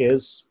said,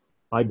 is,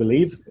 I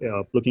believe,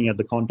 looking at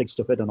the context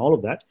of it and all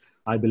of that,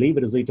 I believe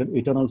it is the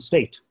eternal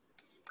state.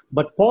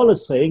 But Paul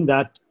is saying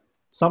that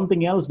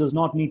something else does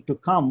not need to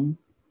come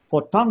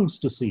for tongues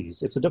to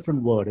cease. It's a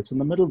different word. It's in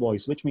the middle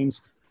voice, which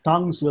means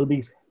tongues will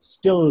be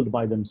stilled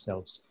by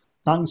themselves.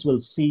 Tongues will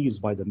cease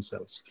by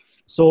themselves.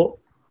 So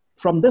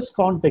from this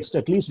context,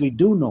 at least we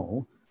do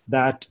know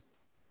that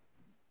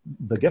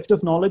the gift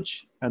of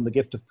knowledge and the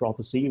gift of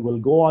prophecy will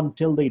go on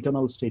till the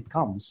eternal state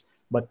comes,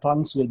 but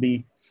tongues will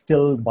be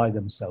stilled by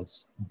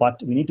themselves.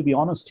 But we need to be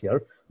honest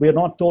here. We are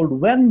not told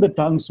when the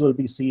tongues will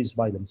be seized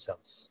by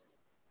themselves.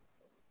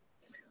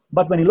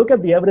 But when you look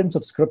at the evidence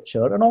of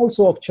Scripture and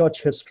also of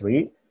church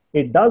history,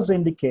 it does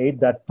indicate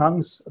that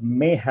tongues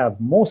may have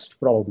most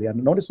probably,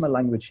 and notice my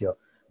language here,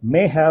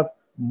 may have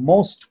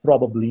most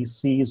probably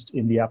ceased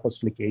in the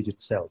apostolic age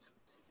itself.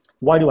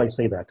 Why do I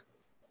say that?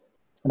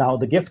 Now,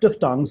 the gift of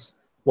tongues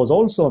was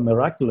also a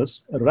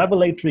miraculous,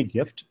 revelatory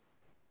gift.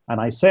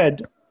 And I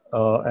said,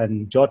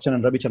 and George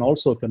and Rabbi Chan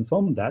also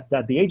confirmed that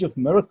the age of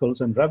miracles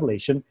and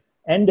revelation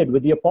ended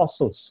with the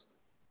apostles.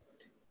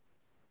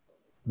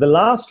 The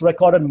last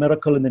recorded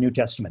miracle in the New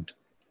Testament,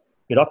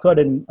 it occurred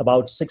in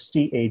about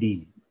 60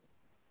 AD.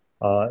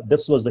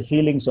 This was the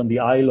healings on the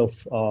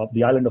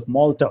island of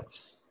Malta.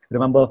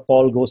 Remember,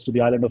 Paul goes to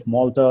the island of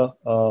Malta,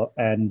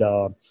 and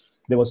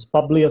there was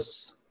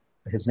Publius,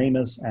 his name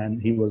is, and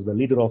he was the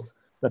leader of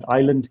that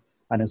island,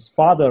 and his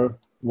father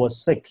was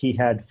sick. He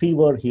had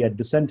fever, he had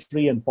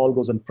dysentery, and Paul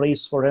goes and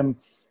prays for him,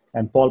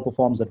 and Paul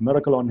performs a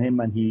miracle on him,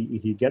 and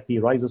he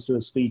rises to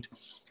his feet.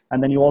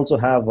 And then you also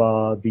have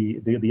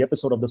the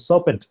episode of the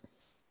serpent.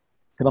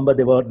 Remember,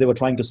 they were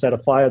trying to set a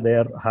fire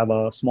there, have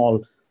a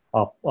small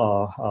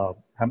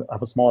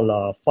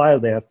fire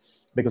there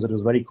because it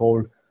was very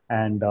cold,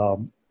 and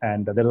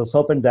there is a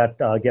serpent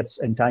that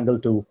gets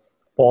entangled to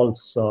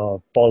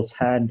Paul's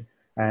hand,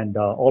 and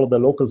all of the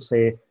locals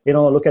say,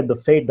 look at the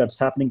fate that's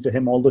happening to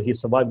him. Although he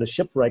survived the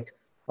shipwreck,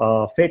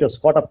 fate has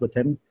caught up with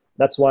him.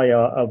 That's why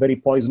a very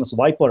poisonous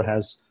viper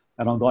has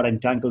got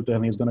entangled to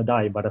him. He's going to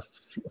die. But a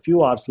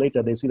few hours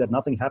later, they see that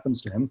nothing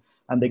happens to him,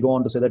 and they go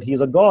on to say that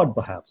he's a god,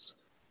 perhaps.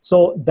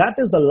 So that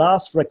is the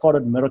last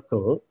recorded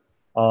miracle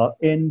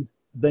in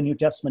the New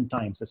Testament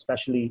times,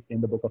 especially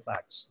in the book of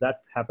Acts.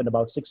 That happened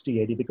about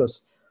 60 AD,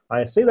 because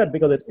I say that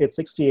because it's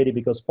 60 AD,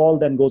 because Paul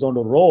then goes on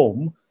to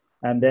Rome,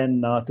 and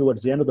then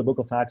towards the end of the book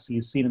of Acts,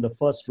 he's seen in the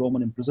first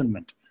Roman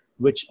imprisonment,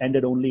 which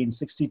ended only in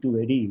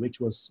 62 AD, which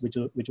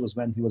was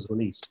when he was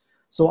released.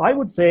 So I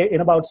would say in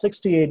about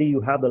 60 AD,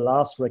 you have the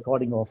last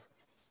recording of,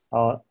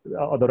 or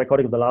the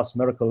recording of the last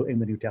miracle in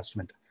the New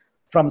Testament.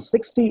 From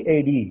 60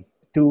 AD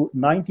to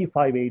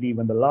 95 AD,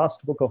 when the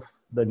last book of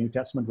the New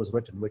Testament was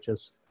written, which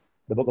is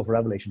the book of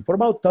Revelation, for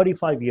about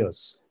 35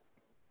 years,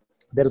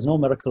 there is no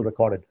miracle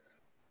recorded.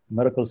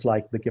 Miracles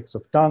like the gifts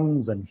of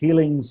tongues and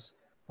healings,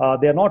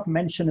 they are not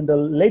mentioned in the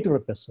later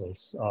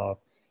epistles.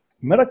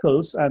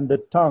 Miracles and the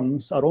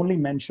tongues are only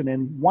mentioned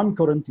in 1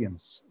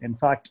 Corinthians. In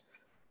fact,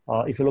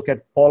 if you look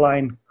at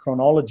Pauline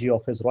chronology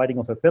of his writing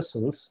of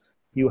epistles,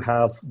 you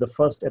have the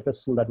first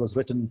epistle that was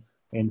written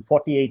in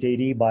 48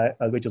 AD, by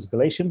which is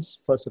Galatians,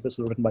 first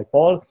epistle written by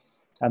Paul.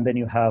 And then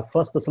you have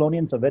 1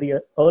 Thessalonians, a very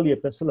early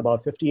epistle,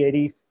 about 50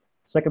 AD,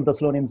 2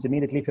 Thessalonians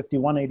immediately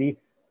 51 AD,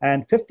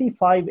 and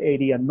 55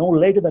 AD, and no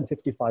later than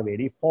 55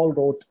 AD, Paul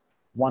wrote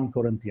 1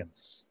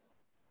 Corinthians.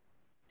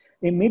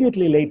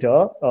 Immediately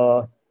later,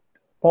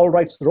 Paul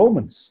writes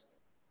Romans.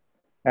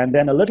 And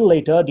then a little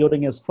later,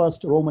 during his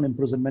first Roman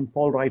imprisonment,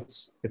 Paul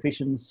writes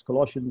Ephesians,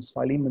 Colossians,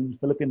 Philemon,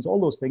 Philippians, all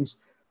those things.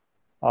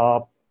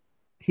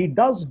 He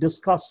does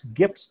discuss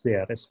gifts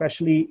there,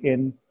 especially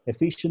in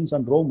Ephesians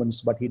and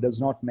Romans, but he does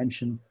not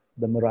mention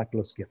the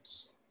miraculous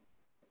gifts.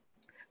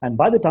 And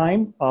by the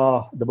time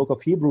the book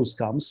of Hebrews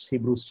comes,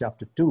 Hebrews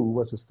chapter 2,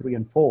 verses 3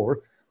 and 4,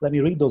 let me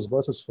read those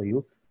verses for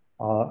you.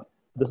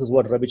 This is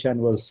what Rabbi Chan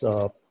was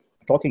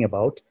talking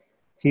about.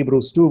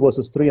 Hebrews 2,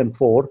 verses 3 and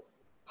 4.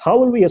 How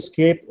will we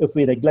escape if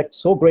we neglect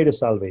so great a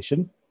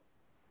salvation?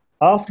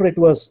 After it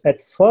was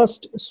at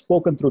first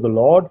spoken through the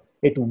Lord,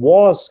 it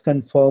was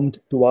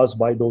confirmed to us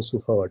by those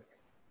who heard.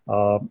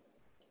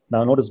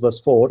 Now notice verse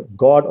 4,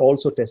 God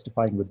also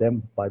testifying with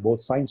them by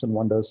both signs and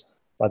wonders,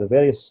 by the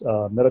various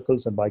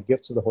miracles and by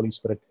gifts of the Holy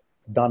Spirit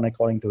done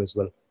according to his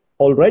will.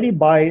 Already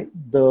by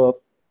the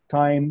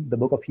time the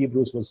book of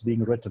Hebrews was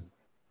being written,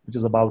 which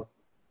is about,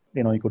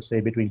 you could say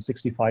between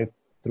 65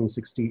 through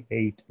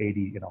 68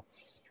 AD,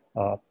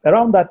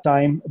 around that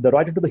time, the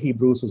writer to the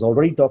Hebrews was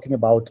already talking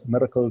about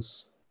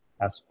miracles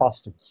as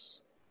past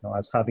tense,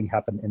 as having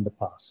happened in the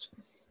past.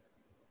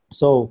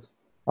 So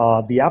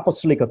the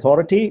apostolic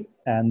authority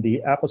and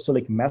the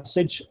apostolic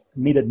message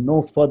needed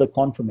no further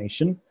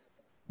confirmation.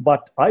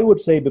 But I would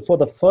say before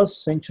the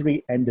first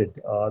century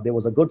ended, there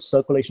was a good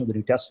circulation of the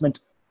New Testament.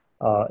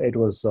 It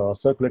was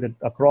circulated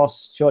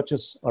across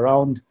churches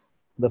around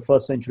the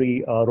first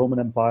century Roman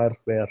Empire,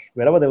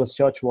 wherever there was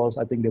church was,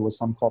 I think there was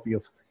some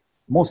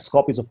most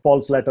copies of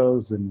Paul's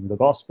letters and the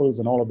Gospels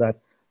and all of that.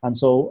 And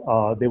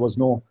so there was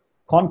no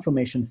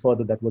confirmation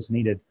further that was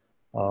needed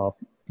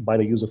by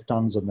the use of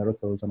tongues or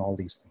miracles and all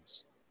these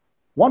things.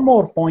 One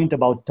more point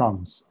about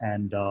tongues,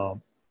 and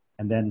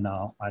then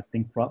I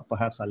think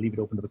perhaps I'll leave it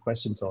open to the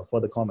questions or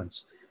further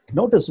comments.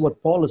 Notice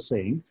what Paul is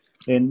saying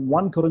in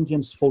 1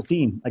 Corinthians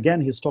 14.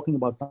 Again, he's talking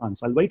about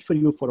tongues. I'll wait for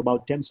you for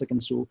about 10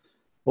 seconds to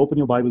open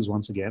your Bibles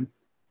once again.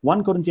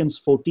 1 Corinthians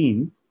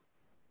 14,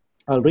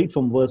 I'll read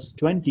from verse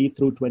 20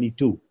 through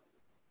 22.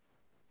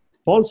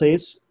 Paul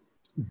says,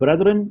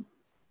 "Brethren,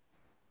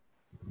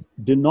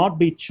 do not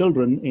be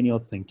children in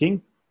your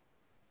thinking,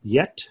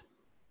 yet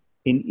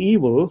in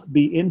evil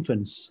be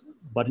infants,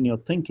 but in your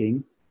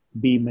thinking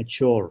be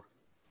mature."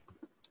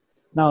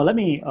 Now, let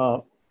me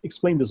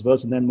explain this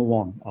verse and then move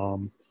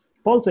on.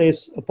 Paul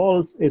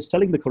is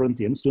telling the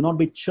Corinthians, do not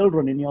be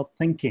children in your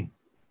thinking.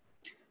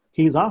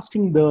 He's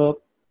asking the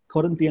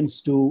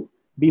Corinthians to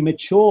be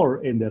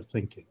mature in their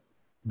thinking.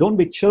 Don't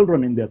be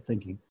children in their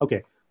thinking.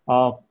 Okay,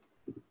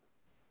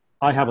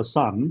 I have a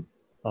son.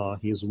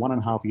 He is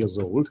 1.5 years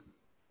old.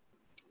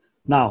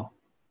 Now,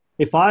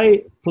 if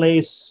I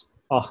place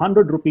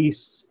 100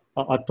 rupees,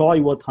 a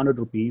toy worth 100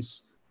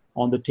 rupees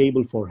on the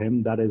table for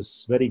him that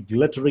is very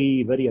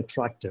glittery, very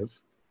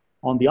attractive.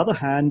 On the other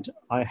hand,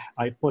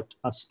 I put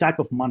a stack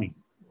of money,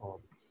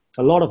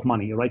 a lot of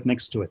money right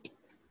next to it.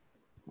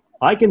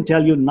 I can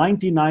tell you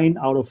 99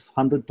 out of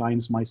 100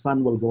 times my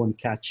son will go and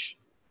catch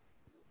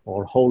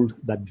or hold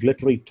that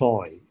glittery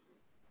toy.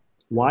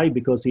 Why?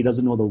 Because he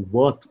doesn't know the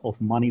worth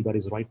of money that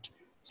is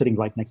sitting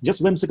right next.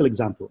 Just whimsical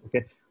example,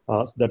 okay,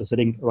 that is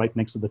sitting right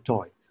next to the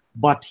toy.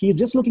 But he's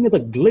just looking at the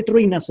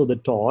glitteriness of the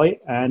toy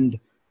and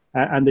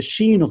the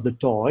sheen of the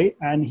toy,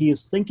 and he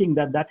is thinking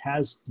that that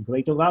has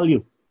greater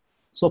value.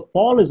 So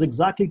Paul is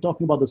exactly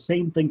talking about the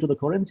same thing to the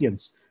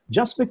Corinthians.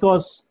 Just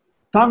because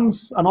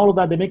tongues and all of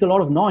that, they make a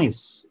lot of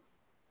noise,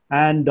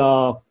 and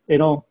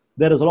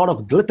there is a lot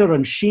of glitter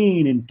and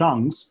sheen in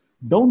tongues,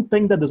 don't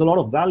think that there's a lot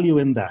of value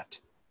in that.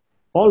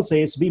 Paul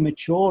says, be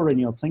mature in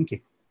your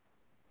thinking.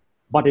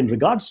 But in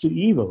regards to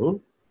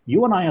evil,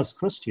 you and I as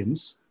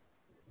Christians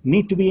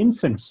need to be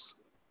infants.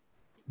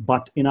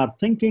 But in our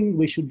thinking,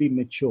 we should be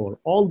mature.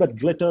 All that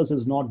glitters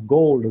is not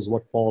gold, is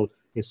what Paul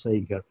is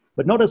saying here.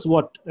 But notice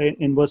what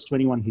in verse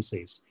 21 he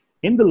says.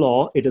 In the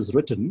law, it is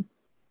written,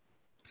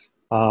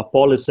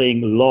 Paul is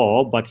saying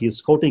law, but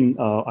he's quoting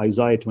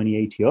Isaiah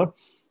 28 here.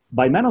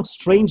 By men of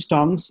strange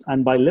tongues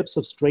and by lips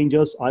of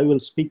strangers, I will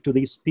speak to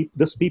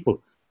this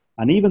people.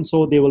 And even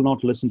so, they will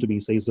not listen to me,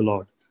 says the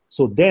Lord.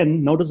 So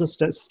then, notice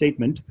the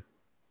statement,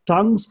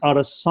 tongues are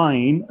a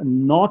sign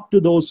not to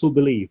those who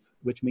believe,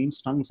 which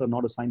means tongues are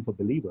not a sign for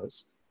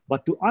believers,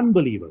 but to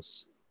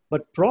unbelievers.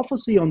 But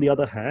prophecy, on the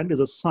other hand,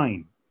 is a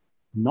sign,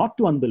 not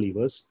to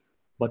unbelievers,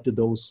 but to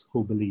those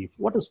who believe.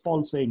 What is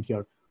Paul saying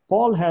here?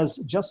 Paul has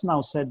just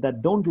now said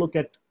that don't look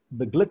at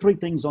the glittery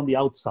things on the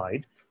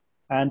outside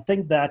and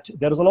think that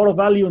there is a lot of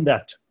value in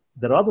that.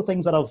 There are other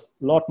things that have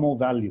a lot more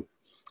value.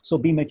 So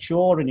be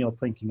mature in your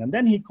thinking. And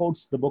then he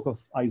quotes the book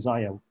of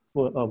Isaiah,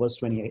 verse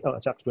 28,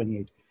 chapter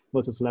 28,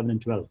 verses 11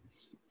 and 12.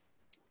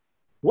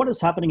 What is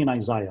happening in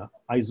Isaiah?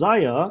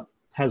 Isaiah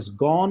has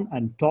gone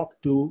and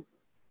talked to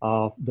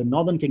the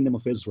northern kingdom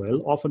of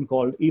Israel, often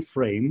called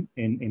Ephraim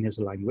in his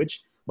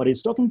language. But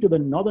he's talking to the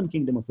northern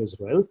kingdom of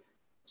Israel,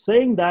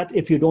 saying that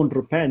if you don't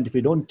repent, if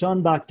you don't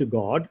turn back to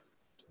God,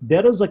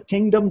 there is a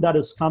kingdom that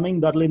is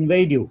coming that will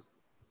invade you.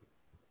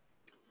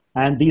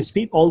 And these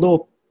people,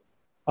 although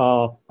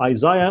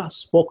Isaiah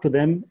spoke to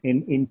them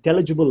in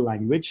intelligible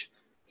language,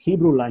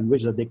 Hebrew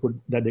language that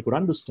they could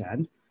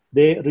understand,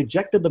 they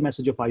rejected the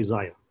message of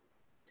Isaiah.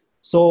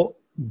 So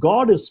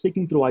God is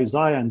speaking through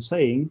Isaiah and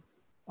saying,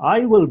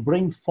 I will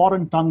bring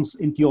foreign tongues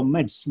into your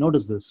midst.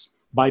 Notice this.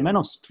 By men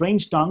of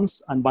strange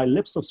tongues and by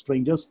lips of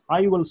strangers,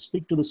 I will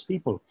speak to this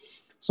people.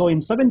 So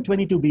in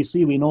 722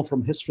 BC, we know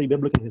from history,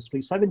 biblical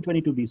history,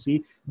 722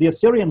 BC, the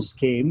Assyrians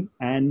came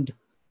and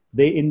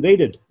they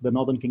invaded the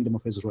northern kingdom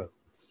of Israel.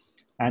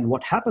 And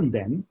what happened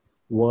then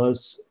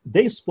was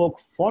they spoke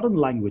foreign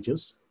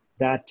languages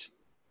that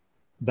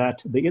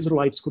the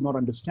Israelites could not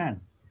understand.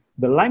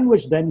 The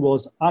language then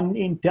was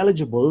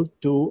unintelligible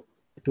to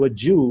a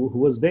Jew who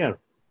was there.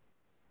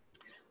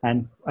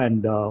 And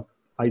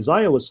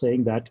Isaiah was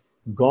saying that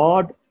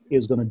God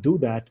is going to do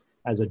that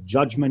as a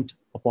judgment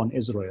upon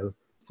Israel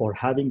for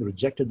having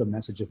rejected the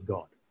message of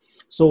God.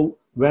 So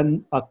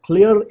when a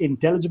clear,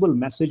 intelligible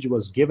message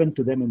was given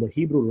to them in the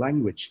Hebrew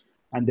language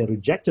and they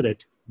rejected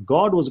it,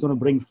 God was going to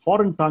bring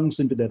foreign tongues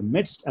into their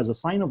midst as a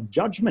sign of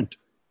judgment.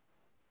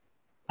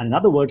 And in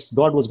other words,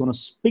 God was going to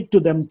speak to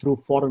them through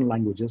foreign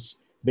languages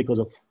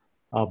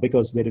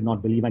because they did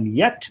not believe. And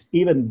yet,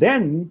 even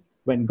then,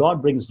 when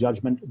God brings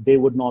judgment, they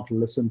would not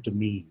listen to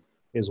me,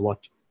 is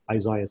what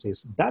Isaiah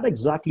says. That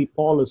exactly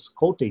Paul is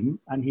quoting,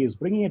 and he is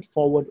bringing it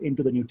forward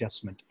into the New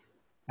Testament.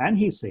 And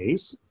he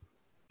says,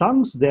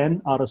 tongues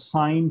then are a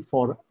sign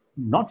for,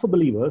 not for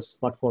believers,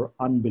 but for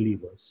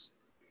unbelievers,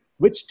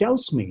 which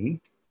tells me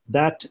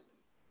that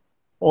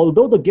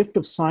although the gift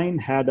of sign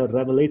had a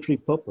revelatory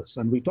purpose,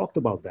 and we talked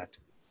about that,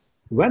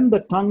 when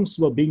the tongues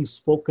were being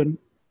spoken,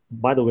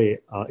 by the way,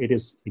 it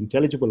is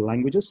intelligible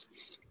languages,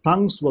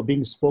 tongues were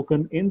being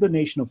spoken in the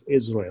nation of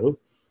Israel,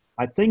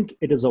 I think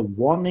it is a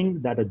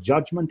warning that a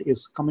judgment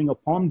is coming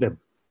upon them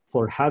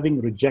for having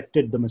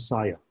rejected the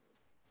Messiah,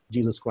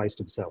 Jesus Christ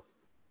himself.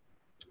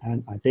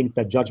 And I think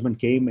that judgment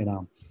came in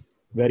a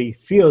very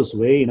fierce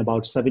way in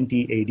about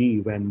 70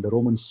 AD when the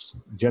Romans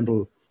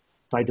general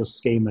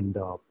Titus came and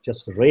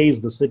just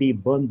razed the city,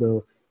 burned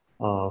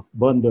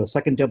the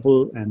second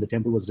temple, and the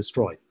temple was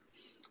destroyed.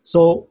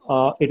 So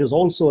it is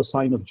also a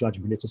sign of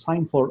judgment. It's a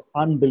sign for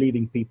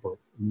unbelieving people,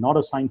 not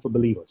a sign for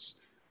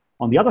believers.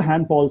 On the other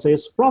hand, Paul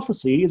says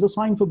prophecy is a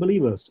sign for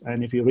believers.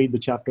 And if you read the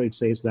chapter, it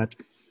says that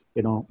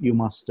you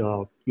must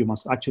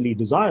actually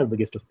desire the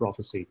gift of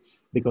prophecy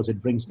because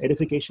it brings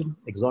edification,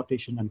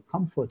 exhortation, and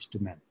comfort to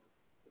men.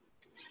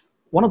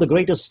 One of the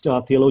greatest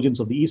theologians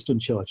of the Eastern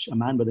Church, a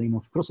man by the name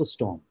of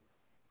Chrysostom,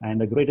 and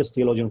the greatest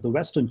theologian of the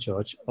Western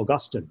Church,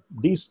 Augustine,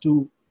 these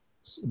two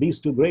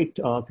great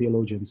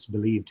theologians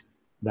believed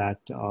that,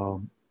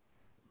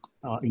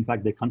 in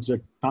fact, they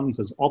considered tongues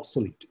as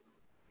obsolete.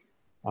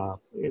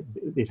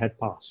 It had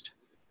passed.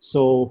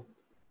 So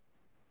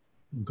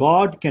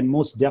God can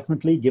most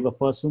definitely give a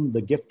person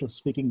the gift of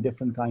speaking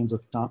different kinds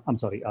of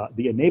tongues.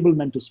 The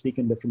enablement to speak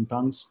in different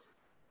tongues.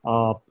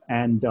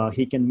 And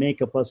he can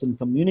make a person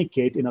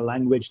communicate in a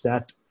language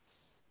that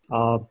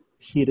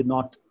he did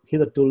not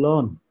hitherto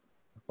learn.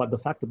 But the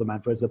fact of the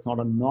matter is that's not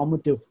a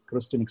normative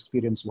Christian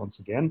experience once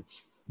again.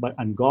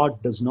 And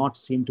God does not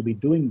seem to be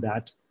doing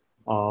that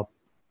on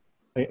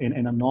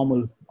a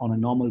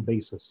normal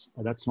basis.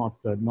 That's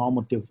not the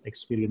normative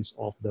experience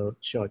of the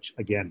church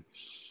again.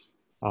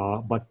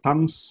 But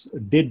tongues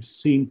did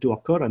seem to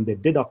occur, and they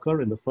did occur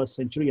in the first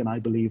century. And I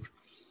believe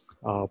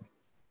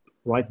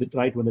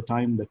right when the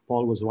time that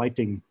Paul was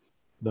writing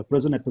the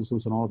prison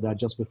epistles and all of that,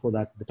 just before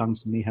that, the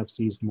tongues may have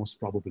ceased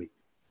most probably.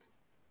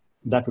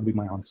 That would be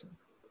my answer.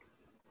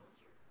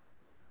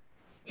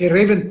 Hey,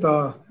 Revant,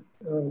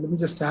 let me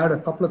just add a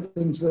couple of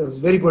things. It's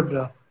very good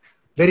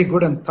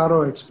and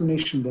thorough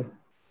explanation there.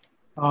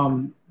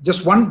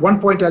 Just one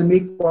point I'll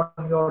make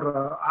on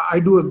your, I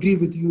do agree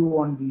with you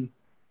on the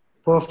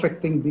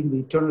perfect thing being the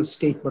eternal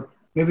state, but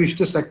maybe we should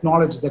just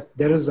acknowledge that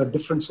there is a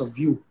difference of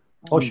view.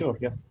 Oh, sure,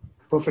 yeah.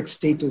 Perfect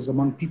state is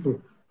among people.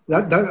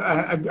 I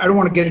don't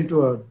want to get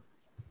into a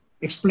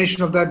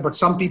explanation of that, but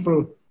some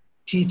people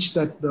teach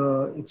that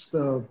it's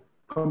the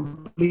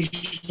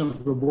completion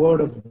of the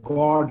word of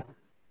God.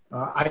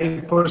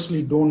 I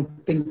personally don't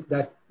think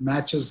that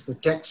matches the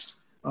text,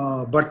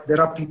 but there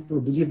are people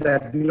who believe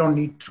that. We don't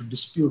need to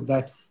dispute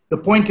that. The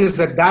point is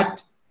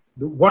that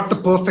what the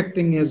perfect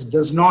thing is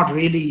does not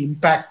really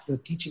impact the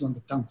teaching on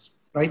the tongues,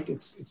 right?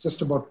 It's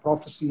just about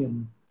prophecy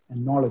and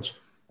knowledge.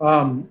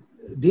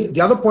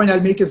 The other point I'll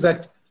make is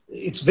that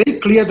it's very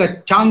clear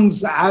that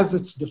tongues, as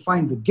it's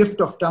defined, the gift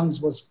of tongues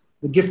was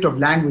the gift of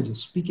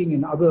languages, speaking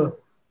in other,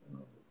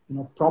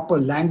 proper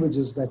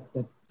languages that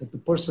the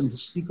person, the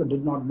speaker,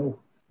 did not know.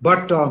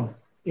 But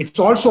it's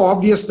also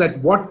obvious that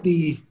what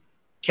the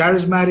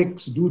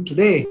charismatics do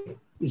today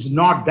is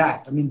not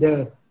that. I mean,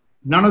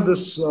 none of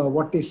this,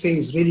 what they say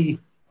is really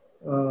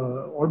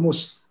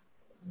almost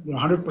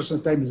 100%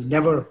 of the time is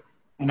never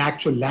an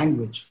actual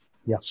language.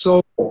 Yeah.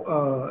 So,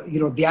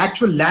 the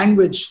actual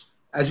language,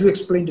 as you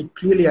explained it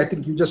clearly, I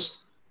think you just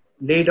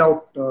laid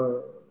out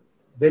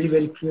very,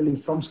 very clearly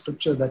from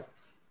scripture that,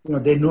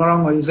 there no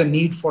longer is a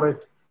need for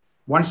it.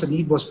 Once a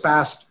need was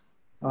passed,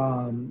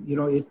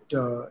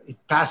 it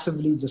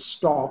passively just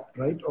stopped,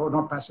 right? Or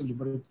not passively,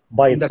 but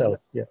by itself,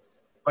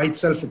 by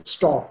itself it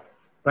stopped,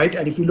 right?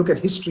 And if you look at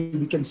history,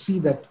 we can see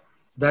that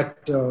and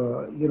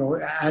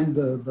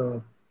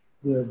the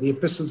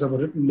epistles that were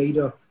written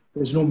later,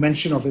 there's no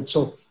mention of it.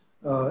 So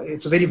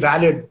it's a very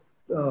valid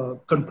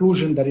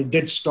conclusion that it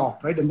did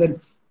stop, right? And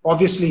then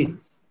obviously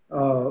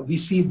we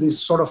see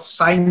this sort of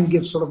sign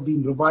gifts sort of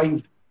being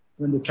revived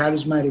when the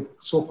charismatic,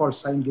 so-called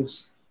sign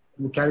gifts,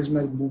 the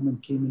charismatic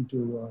movement came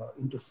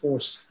into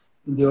force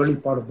in the early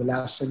part of the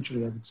last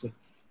century, I would say.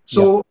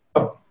 So,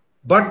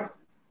 but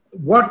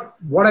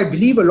what I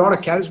believe a lot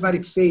of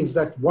charismatics say is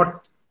that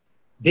what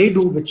they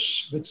do,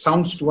 which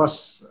sounds to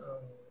us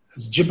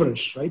as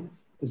gibberish, right?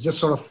 It's just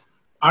sort of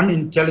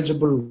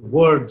unintelligible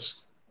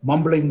words,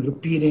 mumbling,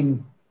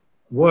 repeating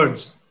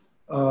words.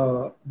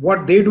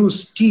 What they do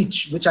is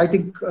teach, which I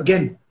think,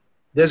 again,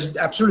 there's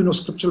absolutely no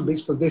scriptural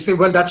base for. They say,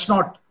 well, that's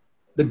not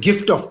the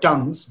gift of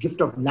tongues,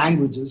 gift of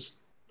languages,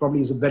 probably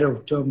is a better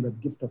term than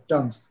gift of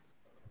tongues,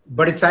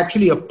 but it's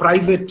actually a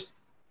private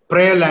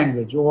prayer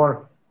language,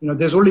 or,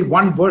 there's only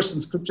one verse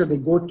in scripture they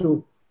go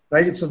to,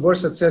 right? It's a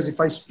verse that says, if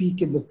I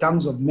speak in the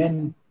tongues of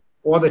men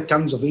or the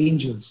tongues of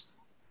angels,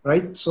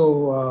 right?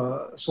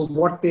 So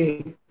what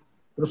they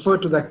refer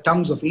to that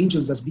tongues of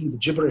angels as being the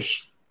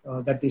gibberish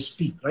that they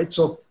speak, right?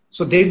 So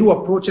they do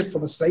approach it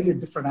from a slightly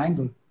different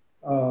angle,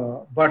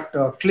 but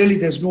clearly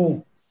there's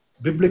no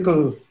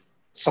biblical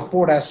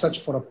support as such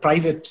for a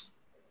private,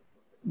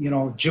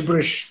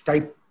 gibberish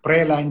type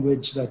prayer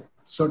language that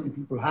certain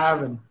people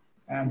have and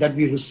that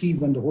we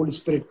receive when the Holy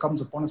Spirit comes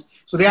upon us.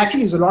 So there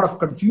actually is a lot of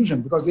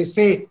confusion because they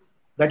say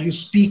that you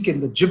speak in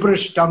the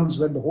gibberish tongues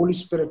when the Holy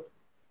Spirit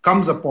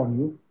comes upon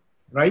you,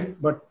 right?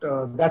 But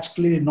that's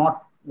clearly not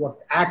what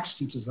Acts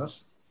teaches us,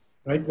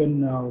 right?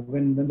 When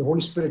the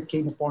Holy Spirit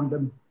came upon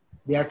them,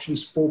 they actually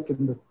spoke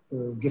in the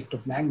gift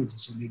of languages.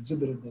 So they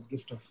exhibited that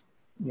gift of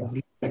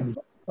language.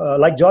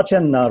 Like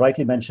Georgian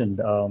rightly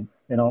mentioned,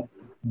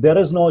 there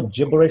is no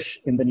gibberish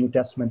in the New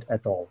Testament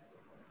at all.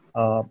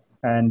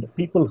 And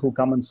people who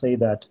come and say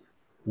that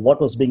what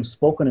was being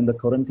spoken in the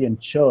Corinthian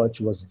church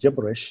was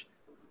gibberish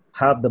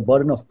have the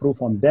burden of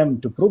proof on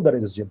them to prove that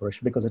it is gibberish,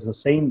 because it is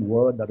the same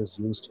word that is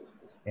used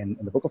in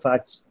the book of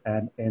Acts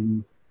and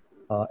in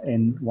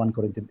 1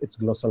 Corinthians. It's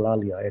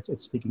glossolalia,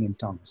 it's speaking in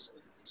tongues.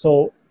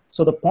 So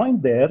the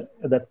point there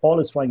that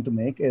Paul is trying to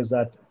make is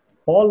that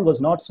Paul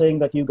was not saying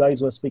that you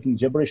guys were speaking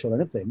gibberish or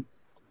anything.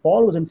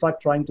 Paul was in fact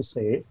trying to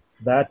say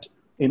that,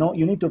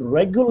 you need to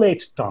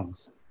regulate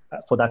tongues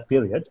for that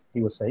period.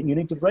 He was saying you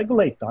need to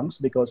regulate tongues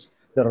because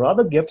there are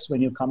other gifts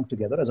when you come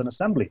together as an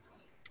assembly.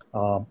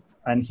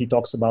 And he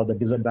talks about the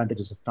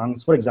disadvantages of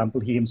tongues. For example,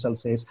 he himself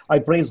says, I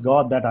praise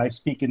God that I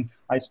speak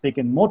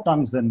in more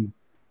tongues than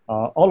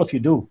all of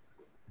you do.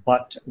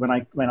 But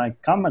when I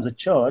come as a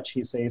church,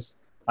 he says,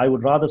 I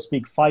would rather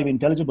speak 5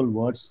 intelligible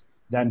words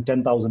than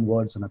 10,000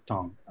 words in a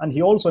tongue. And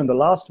he also, in the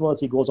last verse,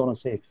 he goes on to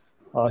say,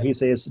 he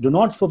says, do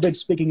not forbid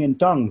speaking in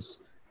tongues,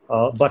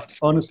 but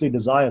earnestly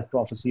desire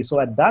prophecy. So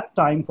at that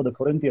time for the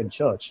Corinthian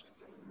church,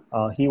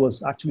 he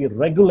was actually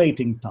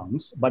regulating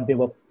tongues, but they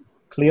were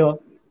clear,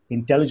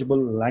 intelligible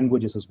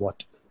languages is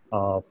what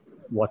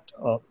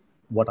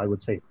I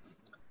would say.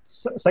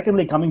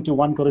 Secondly, coming to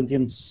 1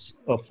 Corinthians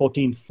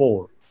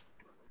 14:4,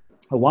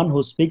 one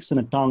who speaks in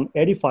a tongue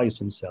edifies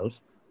himself,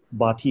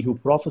 but he who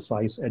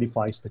prophesies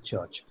edifies the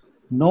church.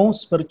 No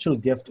spiritual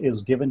gift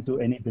is given to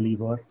any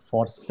believer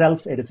for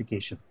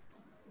self-edification,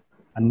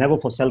 and never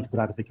for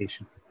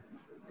self-gratification,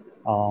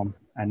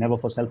 and never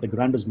for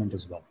self-aggrandizement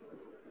as well.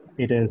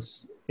 It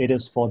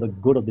is for the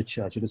good of the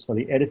church. It is for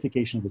the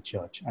edification of the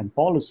church. And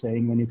Paul is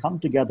saying, when you come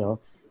together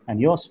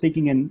and you're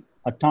speaking in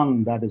a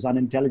tongue that is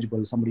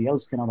unintelligible, somebody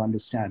else cannot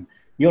understand,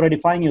 you're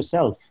edifying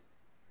yourself.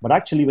 But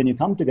actually, when you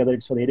come together,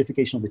 it's for the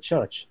edification of the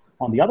church.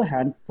 On the other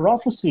hand,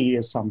 prophecy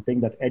is something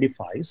that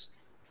edifies,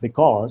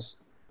 because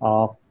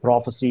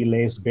prophecy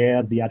lays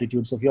bare the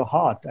attitudes of your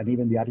heart and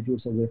even the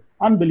attitudes of the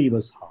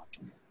unbeliever's heart.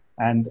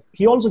 And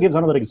he also gives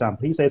another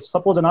example. He says,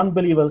 suppose an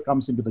unbeliever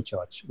comes into the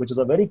church, which is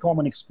a very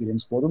common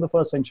experience, both in the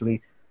first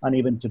century and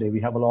even today.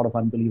 We have a lot of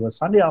unbelievers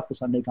Sunday after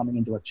Sunday coming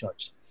into a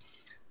church.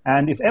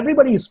 And if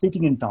everybody is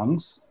speaking in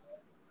tongues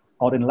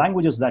or in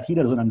languages that he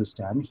doesn't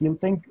understand, he'll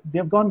think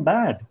they've gone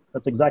bad.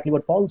 That's exactly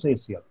what Paul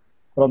says here.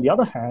 But on the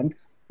other hand,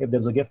 if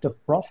there's a gift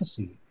of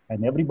prophecy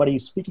and everybody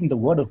is speaking the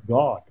word of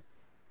God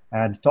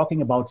and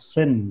talking about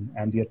sin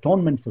and the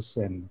atonement for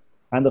sin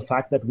and the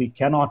fact that we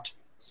cannot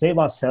save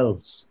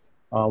ourselves,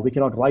 we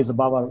cannot rise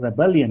above our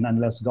rebellion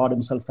unless God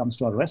himself comes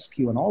to our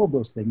rescue and all of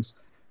those things,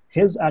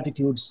 his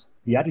attitudes,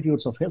 the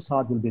attitudes of his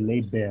heart will be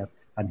laid bare,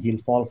 and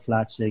he'll fall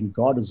flat saying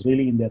God is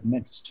really in their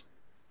midst.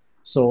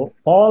 So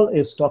Paul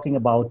is talking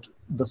about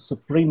the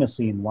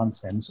supremacy in one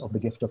sense of the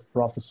gift of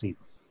prophecy.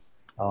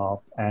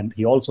 And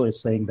he also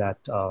is saying that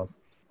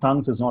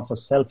tongues is not for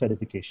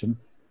self-edification.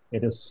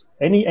 It is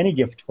any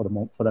gift for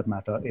that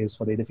matter is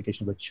for the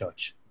edification of the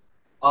church.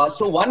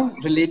 So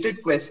one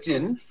related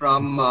question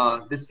from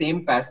the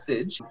same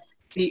passage.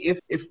 See,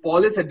 if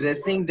Paul is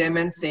addressing them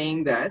and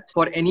saying that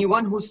for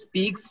anyone who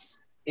speaks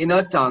in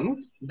a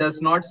tongue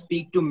does not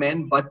speak to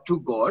men but to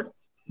God,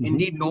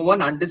 indeed no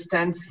one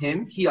understands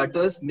him, he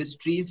utters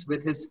mysteries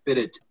with his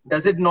spirit.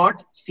 Does it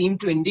not seem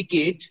to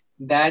indicate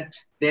that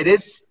there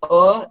is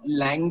a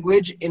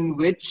language in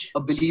which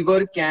a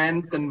believer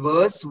can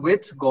converse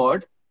with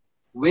God,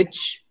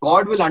 which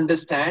God will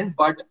understand,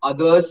 but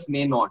others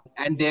may not?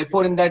 And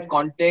therefore, in that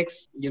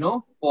context,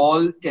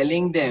 Paul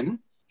telling them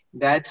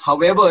that,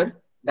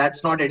 however,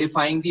 that's not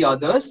edifying the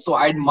others. So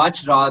I'd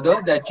much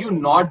rather that you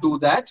not do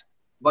that,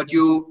 but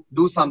you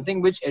do something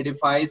which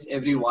edifies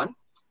everyone.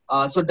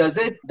 So does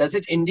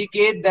it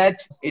indicate that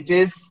it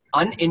is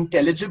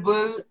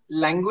unintelligible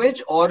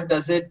language, or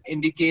does it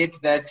indicate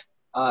that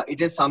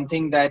it is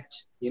something that,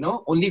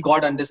 only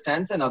God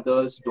understands and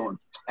others don't,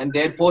 and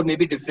therefore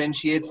maybe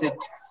differentiates it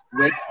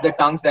with the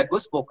tongues that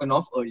were spoken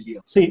of earlier?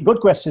 See, good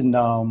question,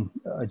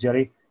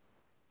 Jerry.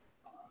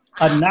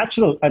 A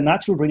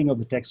natural reading of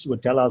the text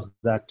would tell us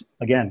that,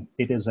 again,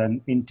 it is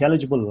an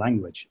intelligible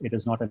language. It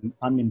is not an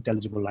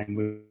unintelligible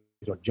language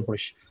or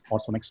gibberish or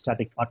some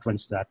ecstatic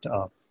utterance that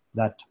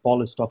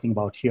Paul is talking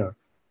about here.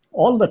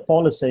 All that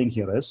Paul is saying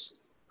here is,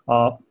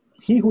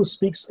 he who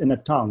speaks in a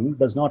tongue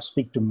does not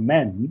speak to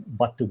men,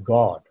 but to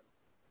God.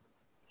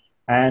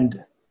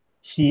 And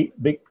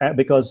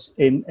because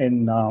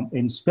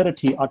in spirit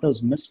he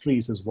utters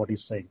mysteries is what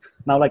he's saying.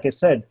 Now, like I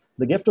said,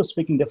 the gift of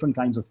speaking different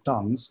kinds of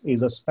tongues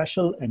is a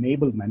special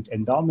enablement,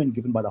 endowment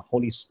given by the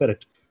Holy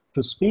Spirit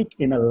to speak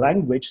in a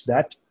language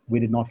that we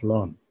did not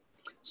learn.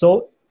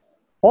 So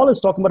Paul is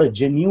talking about a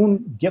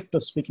genuine gift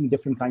of speaking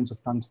different kinds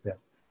of tongues there.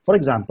 For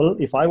example,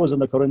 if I was in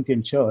the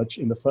Corinthian church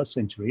in the first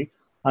century,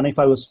 and if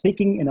I was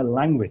speaking in a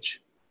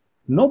language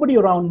nobody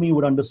around me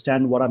would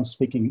understand what I'm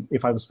speaking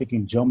if I was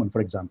speaking German,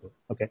 for example.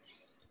 Okay,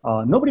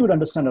 nobody would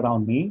understand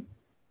around me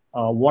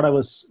what I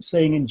was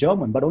saying in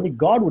German, but only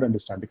God would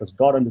understand because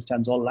God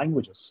understands all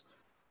languages.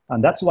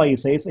 And that's why he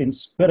says in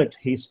spirit,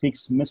 he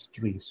speaks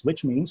mysteries,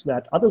 which means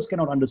that others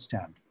cannot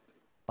understand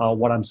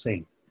what I'm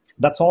saying.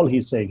 That's all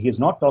he's saying. He's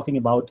not talking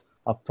about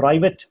a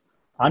private,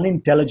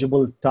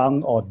 unintelligible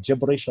tongue or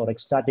gibberish or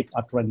ecstatic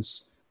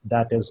utterance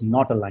that is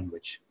not a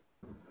language.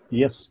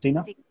 Yes,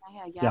 Tina?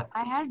 Yeah.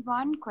 I had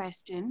one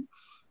question.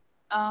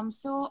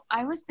 So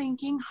I was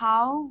thinking,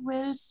 how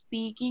will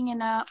speaking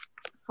in a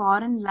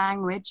foreign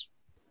language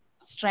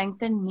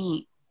strengthen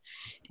me?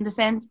 In the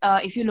sense,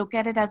 if you look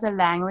at it as a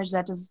language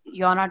that is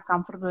you're not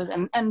comfortable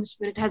and the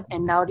Spirit has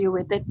endowed you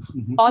with it,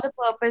 for the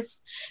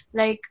purpose,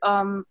 like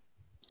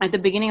at the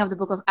beginning of the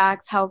book of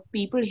Acts, how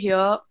people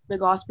hear the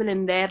gospel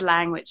in their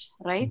language,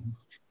 right?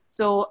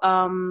 So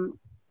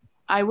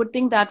I would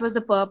think that was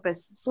the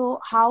purpose. So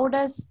how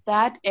does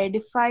that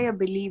edify a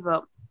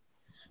believer?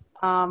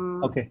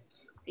 Okay.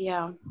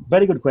 Yeah.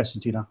 Very good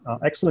question, Tina.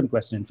 Excellent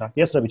question, in fact.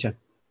 Yes, Ravichan.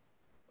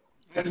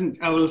 I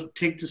think I will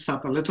take this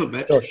up a little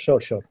bit.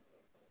 Sure.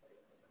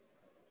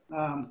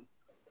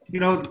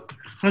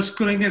 First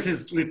Corinthians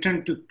is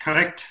written to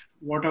correct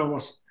what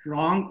was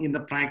wrong in the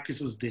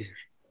practices there.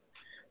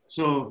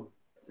 So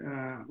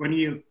when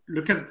you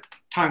look at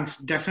tongues,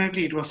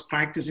 definitely it was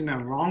practiced in a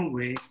wrong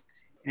way,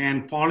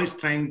 and Paul is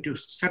trying to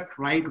set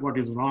right what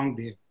is wrong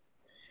there.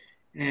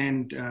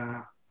 And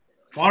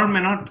Paul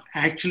may not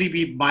actually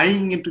be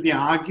buying into the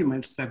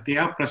arguments that they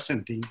are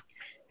presenting,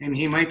 and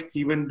he might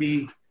even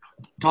be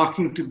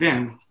talking to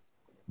them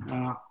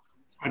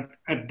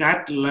at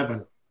that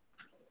level.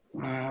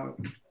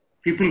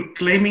 People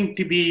claiming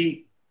to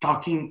be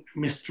talking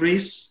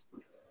mysteries.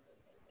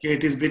 Okay,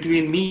 it is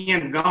between me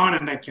and God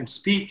and I can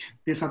speak.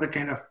 These are the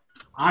kind of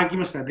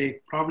arguments that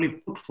they probably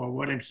put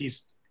forward, and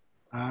he's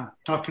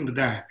talking to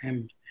that.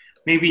 And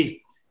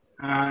maybe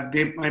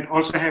they might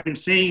also have been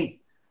saying,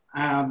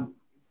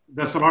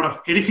 there's a lot of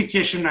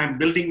edification, I'm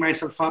building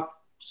myself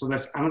up. So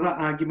that's another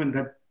argument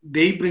that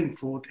they bring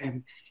forth,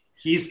 and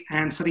he's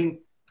answering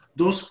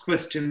those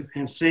questions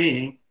and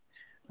saying,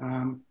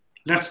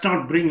 let's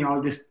not bring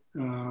all this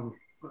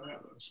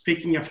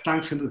speaking of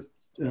tongues into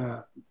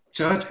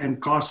church and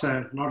cause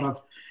a lot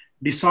of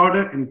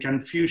disorder and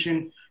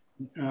confusion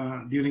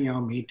during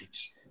our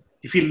meetings.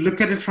 If you look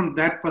at it from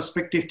that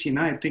perspective,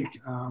 Tina, I think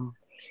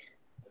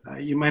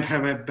you might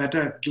have a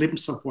better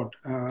glimpse of what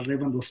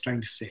Raymond was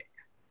trying to say.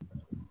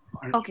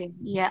 Okay.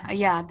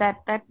 Yeah.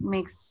 That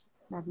makes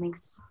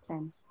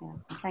sense.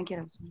 Yeah. Thank you,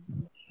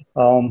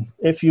 Rabson.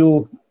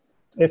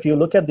 If you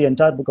look at the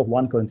entire book of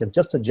 1 Corinthians,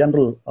 just a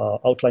general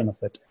outline of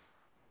it,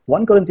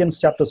 1 Corinthians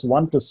chapters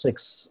 1 to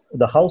 6,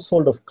 the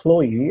household of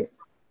Chloe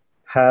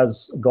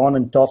has gone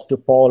and talked to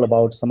Paul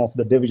about some of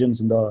the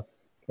divisions in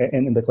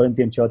the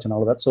Corinthian church and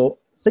all of that. So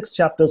 6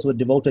 chapters were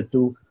devoted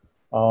to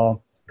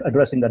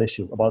addressing that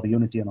issue about the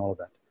unity and all of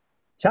that.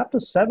 Chapter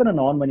 7 and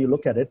on, when you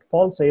look at it,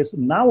 Paul says,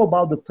 now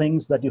about the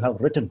things that you have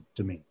written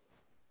to me.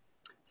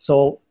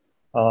 So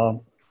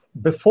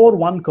before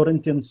 1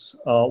 Corinthians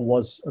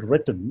was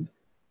written,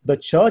 the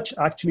church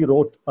actually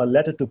wrote a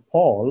letter to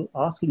Paul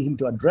asking him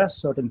to address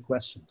certain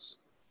questions.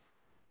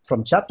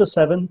 From chapter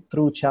 7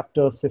 through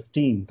chapter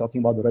 15,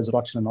 talking about the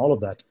resurrection and all of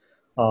that,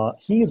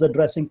 he is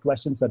addressing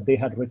questions that they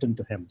had written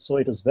to him. So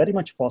it is very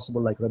much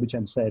possible, like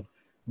Ravichan said,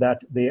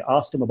 that they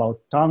asked him about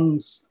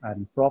tongues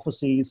and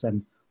prophecies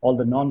and all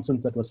the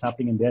nonsense that was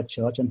happening in their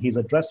church, and he's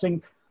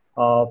addressing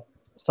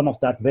some of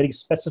that very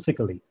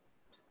specifically.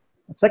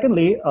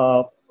 Secondly,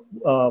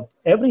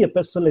 every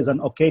epistle is an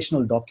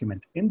occasional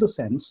document in the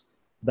sense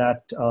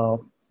that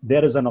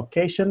there is an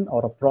occasion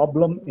or a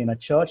problem in a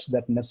church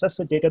that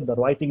necessitated the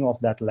writing of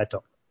that letter.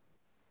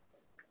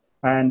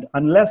 And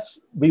unless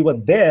we were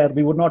there,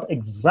 we would not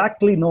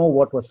exactly know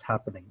what was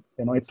happening.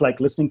 It's like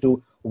listening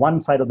to one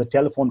side of the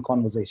telephone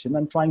conversation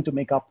and trying to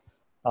make up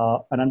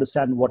and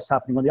understand what's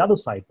happening on the other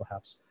side,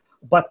 perhaps.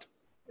 But,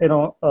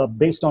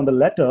 based on the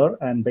letter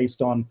and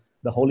based on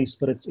the Holy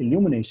Spirit's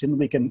illumination,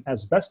 we can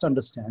as best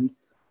understand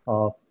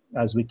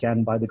as we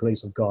can by the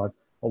grace of God,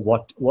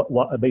 what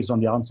based on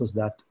the answers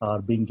that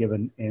are being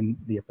given in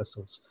the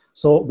epistles.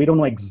 So we don't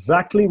know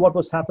exactly what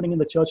was happening in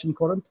the church in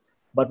Corinth,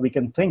 but we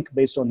can think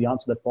based on the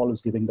answer that Paul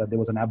is giving that there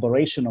was an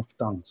aberration of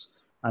tongues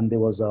and there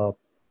was a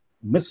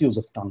misuse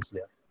of tongues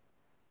there.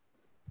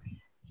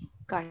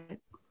 Got it.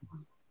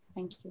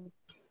 Thank you.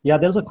 Yeah,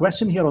 there's a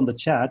question here on the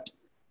chat.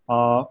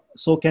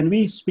 So can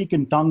we speak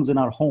in tongues in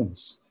our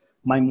homes?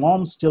 My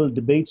mom still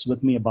debates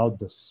with me about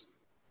this.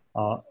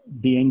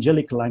 The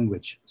angelic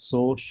language.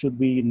 So should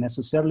we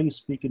necessarily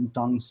speak in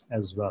tongues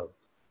as well?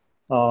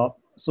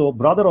 So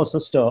brother or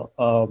sister,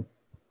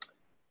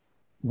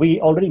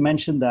 we already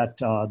mentioned that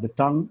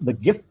the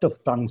gift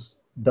of tongues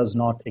does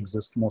not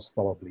exist most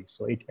probably.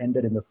 So it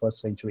ended in the 1st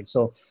century.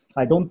 So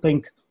I don't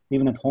think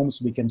even at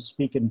homes we can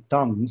speak in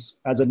tongues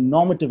as a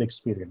normative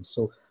experience.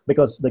 So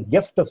because the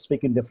gift of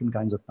speaking different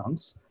kinds of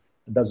tongues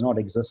does not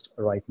exist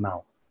right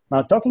now.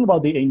 Now, talking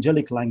about the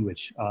angelic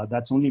language,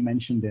 that's only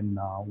mentioned in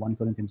 1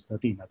 Corinthians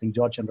 13. I think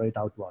George can write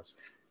out was,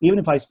 even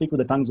if I speak with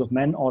the tongues of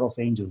men or of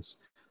angels.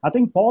 I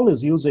think Paul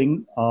is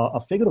using a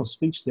figure of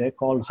speech there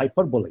called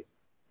hyperbole,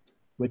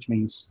 which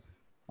means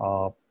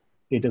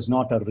it is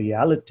not a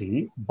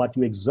reality, but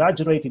you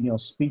exaggerate in your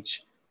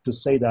speech to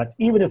say that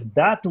even if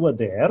that were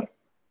there,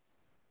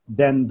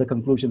 then the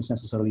conclusions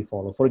necessarily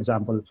follow. For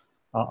example,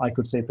 I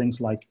could say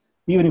things like,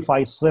 even if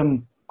I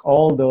swim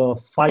all the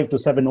 5 to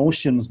 7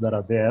 oceans that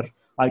are there,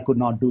 I could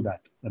not do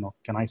that.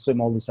 Can I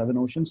swim all the 7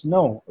 oceans?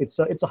 No, it's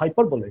a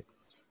hyperbole.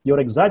 You're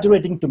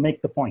exaggerating to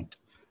make the point.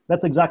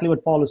 That's exactly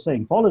what Paul is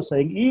saying. Paul is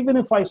saying, even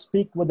if I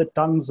speak with the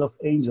tongues of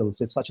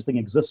angels, if such a thing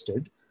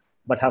existed,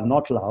 but have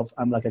not love,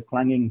 I'm like a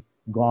clanging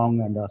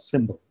gong and a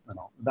cymbal.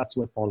 That's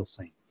what Paul is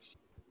saying.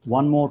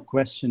 One more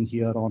question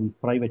here on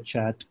private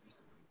chat.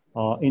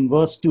 In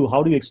verse 2,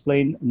 how do you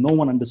explain no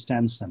one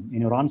understands them?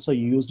 In your answer,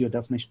 you used your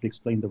definition to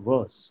explain the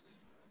verse.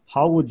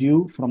 How would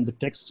you, from the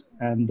text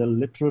and the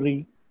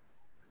literary,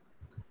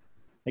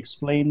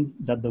 explain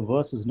that the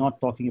verse is not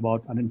talking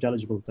about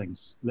unintelligible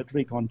things?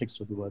 Literary context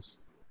of the verse.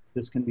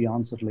 This can be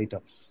answered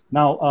later.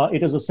 Now,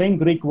 it is the same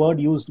Greek word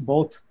used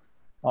both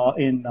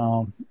in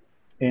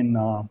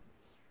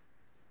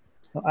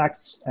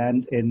Acts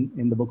and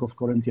in the book of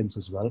Corinthians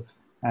as well.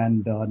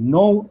 And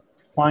no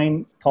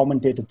fine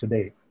commentator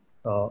today,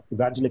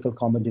 evangelical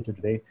commentator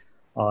today,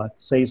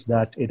 says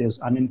that it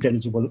is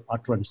unintelligible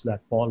utterance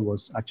that Paul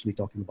was actually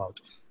talking about,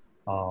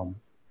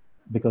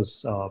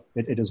 because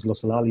it is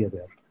glossolalia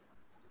there.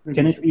 Mm-hmm.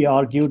 Can it be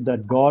argued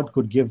that God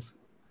could give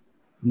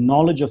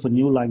knowledge of a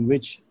new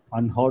language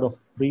unheard of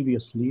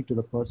previously to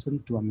the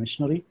person, to a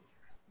missionary?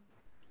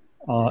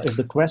 If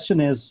the question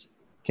is,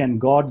 can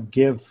God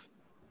give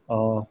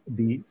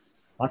the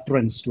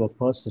utterance to a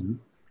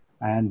person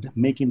and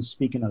make him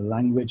speak in a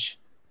language,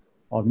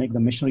 or make the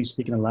missionary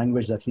speak in a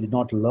language that he did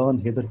not learn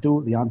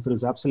hitherto? The answer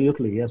is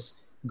absolutely yes.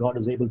 God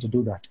is able to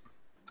do that.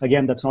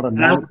 Again, that's not a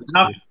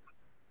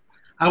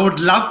I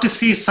would love to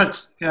see such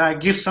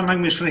gifts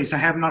among missionaries. I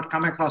have not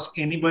come across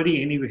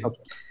anybody anyway.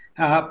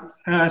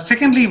 Okay.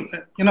 Secondly,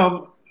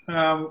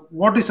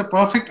 what is the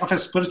perfect of a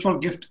spiritual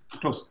gift?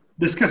 It was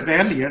discussed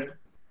earlier.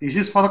 This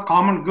is for the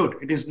common good.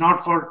 It is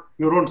not for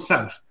your own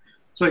self.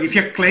 So if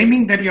you're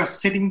claiming that you're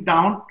sitting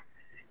down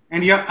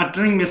and you're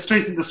uttering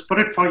mysteries in the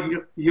spirit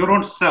for your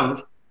own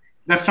self,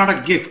 that's not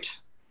a gift.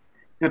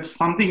 That's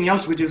something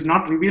else which is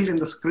not revealed in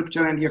the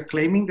scripture, and you're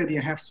claiming that you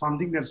have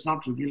something that's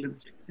not revealed in the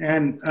scripture.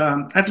 And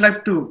I'd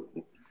like to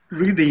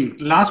read the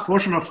last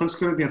portion of 1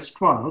 Corinthians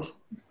 12.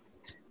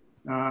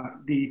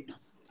 This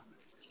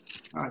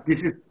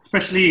is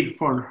especially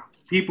for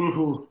people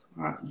who,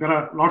 there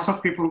are lots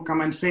of people who come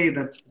and say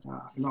that,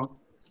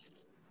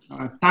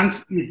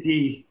 tongues is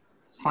the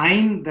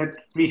sign that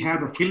we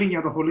have the filling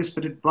of the Holy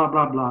Spirit, blah,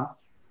 blah, blah.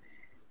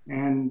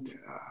 And,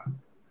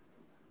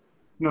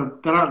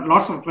 there are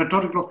lots of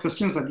rhetorical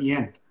questions at the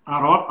end.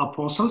 Are all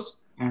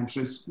apostles?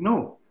 Answer is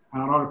no.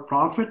 Are all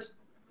prophets?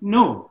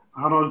 No.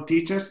 Are all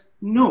teachers?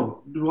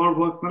 No. Do all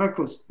work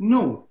miracles?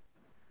 No.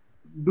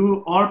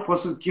 Do all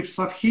possess gifts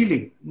of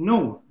healing?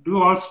 No.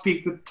 Do all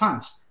speak with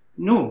tongues?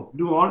 No.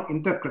 Do all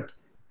interpret?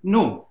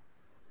 No.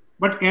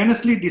 But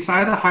earnestly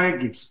desire the higher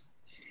gifts.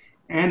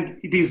 And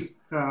it is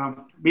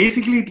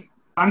basically,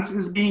 tongues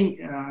is being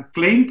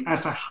claimed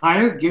as a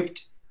higher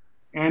gift,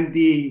 and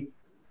the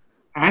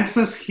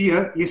answers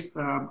here is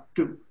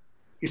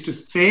to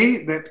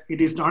say that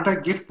it is not a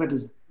gift that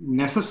is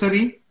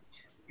necessary,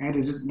 and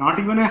it is not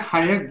even a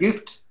higher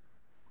gift,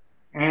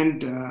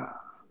 and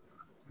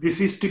this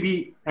is to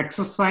be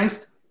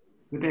exercised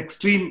with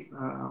extreme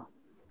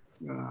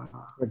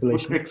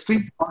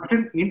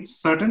caution in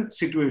certain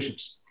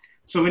situations.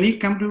 So when you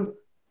come to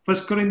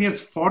 1 Corinthians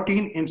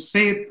 14 and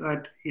say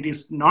that it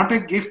is not a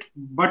gift,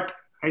 but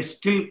I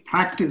still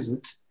practice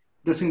it,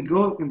 doesn't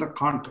go in the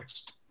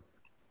context.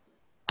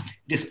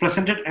 It is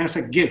presented as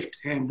a gift,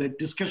 and the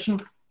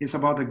discussion is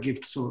about a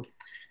gift. So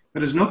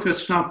there is no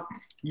question of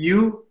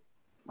you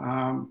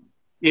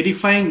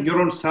edifying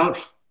your own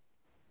self.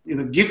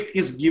 The gift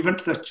is given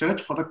to the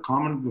church for the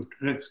common good.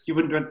 It's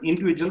given to an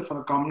individual for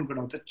the common good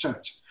of the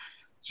church.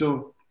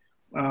 So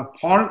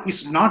Paul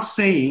is not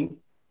saying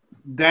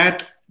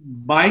that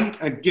by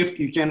a gift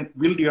you can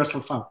build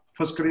yourself up.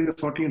 1 Corinthians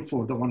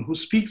 14:4, the one who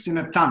speaks in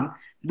a tongue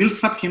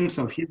builds up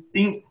himself. He's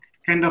being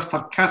kind of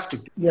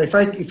sarcastic. Yeah, if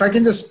I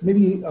can just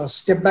maybe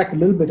step back a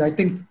little bit, I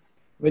think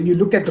when you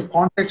look at the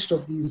context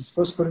of these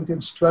 1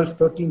 Corinthians 12,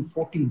 13,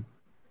 14,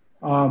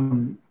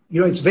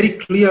 it's very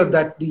clear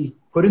that the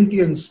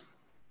Corinthians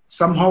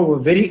somehow were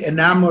very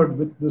enamored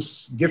with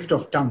this gift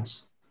of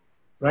tongues,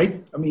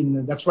 right? I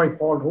mean, that's why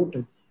Paul wrote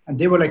it. And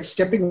they were like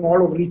stepping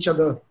all over each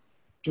other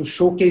to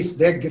showcase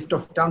their gift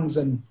of tongues.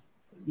 And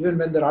even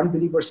when there are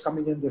unbelievers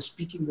coming in, they're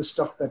speaking the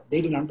stuff that they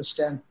didn't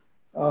understand.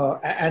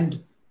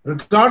 And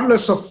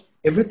regardless of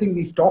everything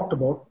we've talked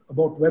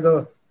about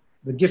whether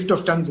the gift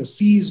of tongues is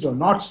seized or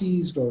not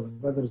seized, or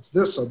whether it's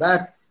this or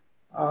that,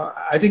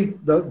 I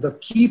think the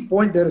key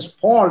point there is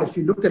Paul, if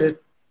you look at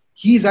it,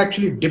 he's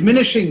actually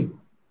diminishing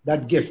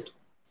that gift.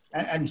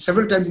 And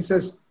several times he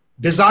says,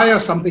 desire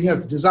something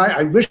else. Desire,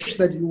 I wish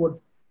that you would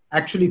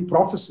actually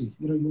prophecy,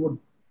 you would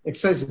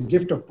exercise the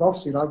gift of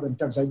prophecy rather than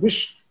tongues. I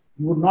wish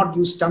you would not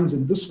use tongues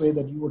in this way,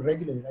 that you would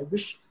regulate it. I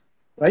wish,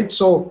 right?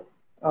 So,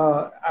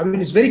 I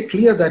mean, it's very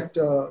clear that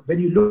when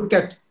you look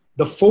at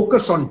the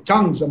focus on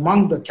tongues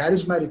among the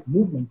charismatic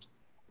movement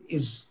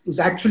is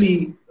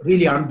actually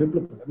really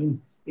unbiblical. I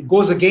mean, it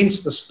goes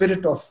against the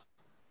spirit of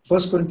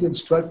 1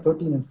 Corinthians 12,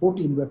 13, and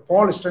 14, where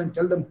Paul is trying to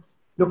tell them,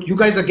 look, you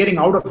guys are getting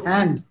out of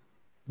hand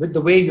with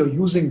the way you're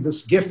using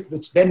this gift,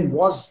 which then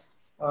was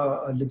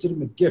a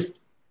legitimate gift,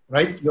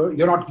 right?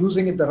 You're not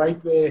using it the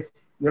right way.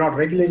 You're not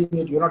regulating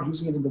it. You're not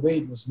using it in the way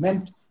it was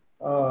meant.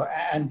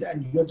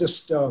 And you're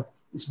just,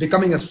 it's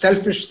becoming a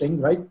selfish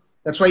thing, right?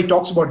 That's why he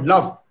talks about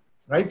love,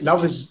 right?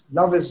 Love is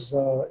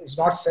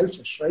not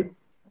selfish, right?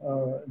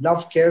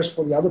 Love cares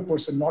for the other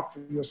person, not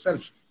for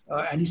yourself.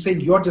 And he's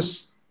saying you're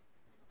just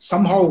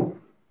somehow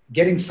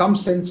getting some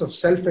sense of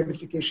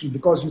self-edification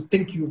because you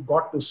think you've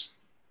got this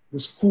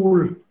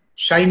cool,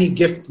 shiny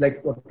gift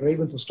like what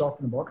Raven was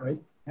talking about, right?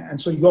 And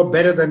so you're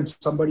better than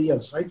somebody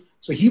else, right?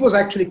 So he was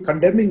actually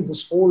condemning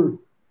this whole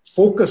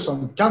focus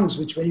on tongues,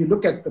 which when you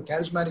look at the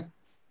charismatic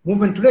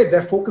movement today,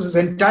 their focus is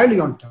entirely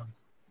on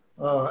tongues.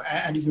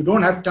 And if you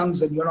don't have tongues,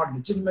 then you're not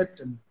legitimate,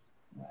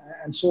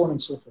 and so on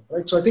and so forth,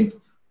 right? So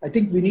I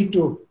think we need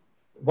to,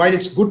 while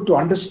it's good to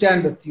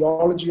understand the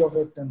theology of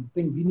it and the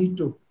thing, we need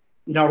to,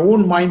 in our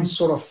own minds,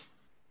 sort of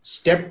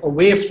step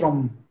away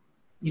from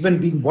even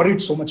being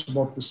worried so much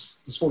about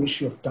this whole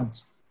issue of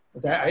tongues.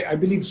 But I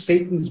believe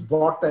Satan's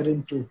brought that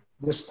in to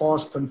just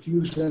cause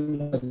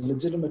confusion,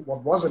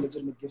 what was a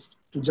legitimate gift,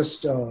 to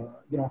just,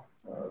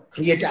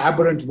 create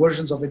aberrant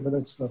versions of it, whether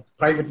it's the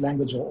private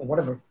language or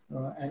whatever,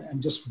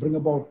 and just bring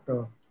about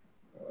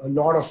a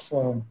lot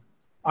of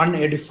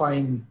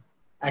unedifying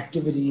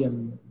activity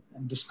and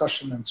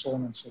discussion and so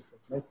on and so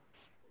forth, right?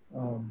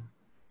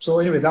 So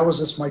anyway, that was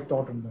just my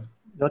thought on that.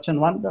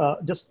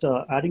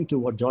 Jochan, adding to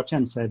what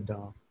Jochan said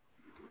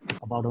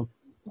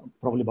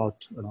probably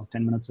about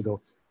 10 minutes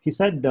ago. He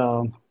said,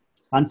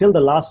 until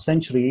the last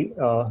century,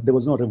 there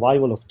was no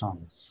revival of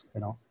tongues.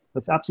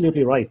 That's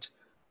absolutely right.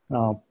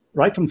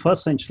 Right from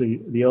first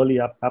century, the early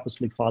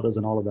apostolic fathers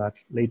and all of that,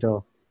 later,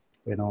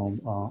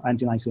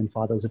 ante-Nicene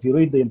fathers, if you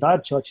read the entire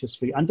church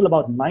history, until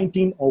about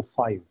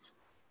 1905,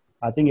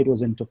 I think it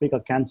was in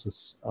Topeka,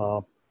 Kansas,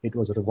 it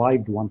was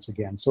revived once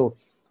again. So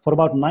for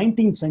about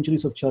 19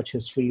 centuries of church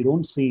history, you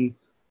don't see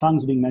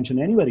tongues being mentioned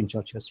anywhere in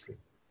church history.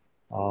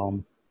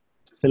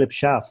 Philip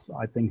Schaff,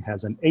 I think,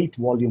 has an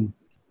 8-volume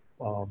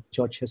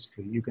church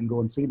history. You can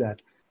go and see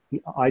that.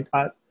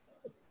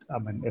 I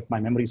mean, if my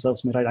memory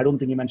serves me right, I don't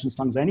think he mentions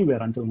tongues anywhere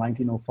until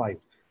 1905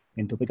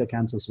 in Topeka,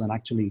 Kansas, when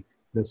actually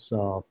this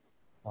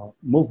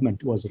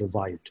movement was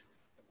revived.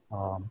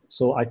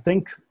 So I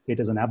think it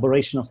is an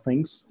aberration of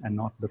things and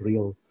not the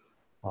real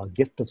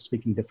gift of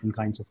speaking different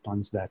kinds of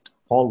tongues that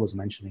Paul was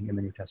mentioning in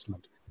the New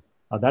Testament.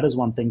 That is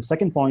one thing.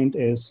 Second point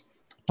is,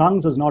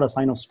 tongues is not a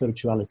sign of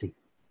spirituality.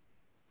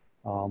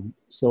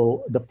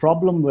 So the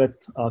problem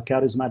with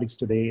charismatics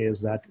today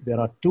is that there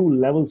are two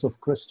levels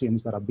of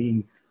Christians that are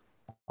being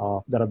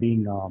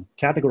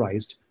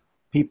categorized.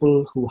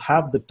 People who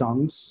have the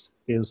tongues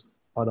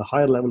are the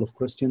higher level of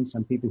Christians,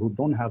 and people who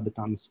don't have the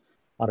tongues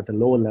are at a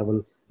lower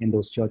level in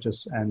those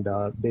churches. And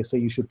they say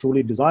you should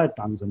truly desire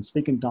tongues and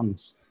speak in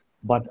tongues.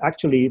 But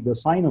actually, the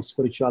sign of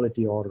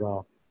spirituality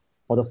or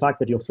the fact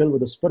that you're filled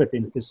with the Spirit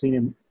is seen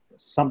in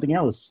something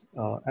else,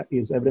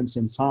 is evidenced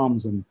in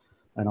Psalms and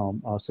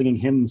singing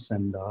hymns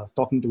and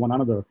talking to one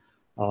another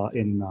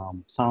in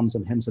psalms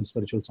and hymns and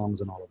spiritual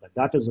songs and all of that.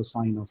 That is a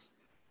sign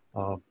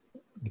of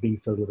being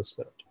filled with the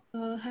Spirit.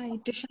 Hi,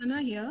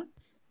 Tishana here.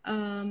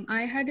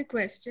 I had a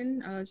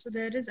question. So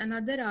there is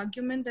another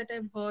argument that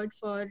I've heard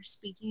for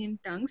speaking in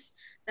tongues.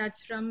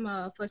 That's from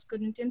 1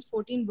 Corinthians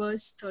 14,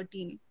 verse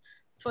 13.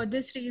 For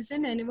this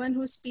reason, anyone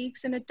who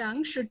speaks in a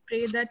tongue should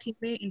pray that he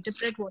may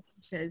interpret what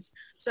he says.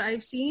 So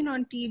I've seen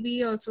on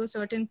TV also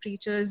certain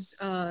preachers,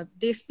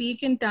 they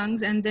speak in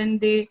tongues and then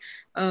they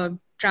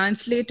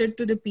translate it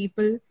to the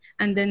people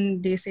and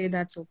then they say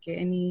that's okay.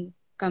 Any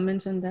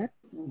comments on that?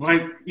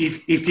 Why,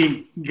 if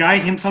the guy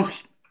himself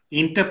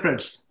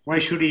interprets, why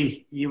should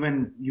he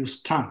even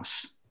use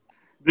tongues?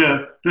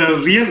 The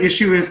real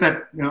issue is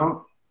that,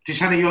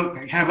 Tishana, you'll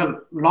have a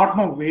lot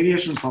more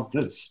variations of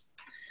this.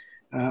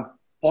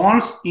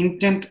 Paul's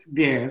intent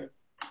there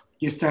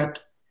is that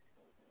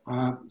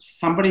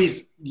somebody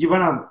is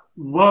given a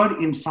word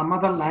in some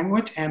other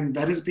language and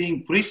that is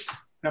being preached.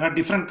 There are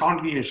different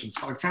congregations.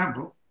 For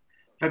example,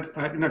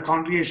 in a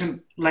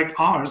congregation like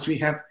ours, we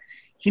have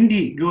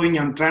Hindi going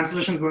on,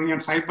 translation going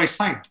on side by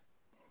side.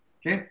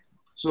 Okay,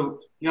 so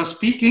you're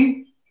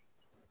speaking,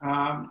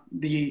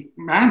 the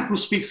man who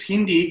speaks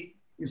Hindi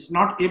is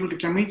not able to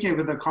communicate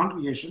with the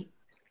congregation.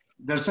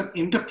 There's an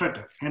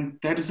interpreter, and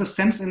that is the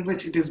sense in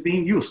which it is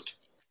being used.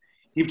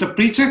 If the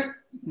preacher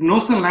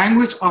knows the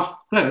language of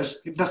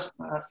this,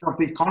 of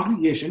the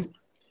congregation,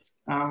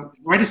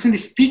 why doesn't he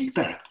speak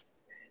that?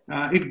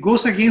 It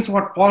goes against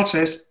what Paul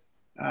says.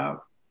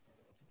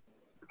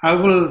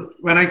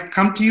 When I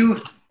come to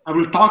you, I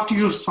will talk to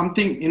you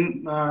something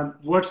in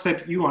words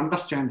that you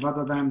understand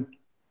rather than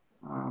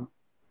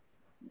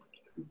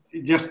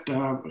just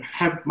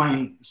have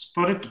my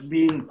spirit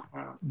being.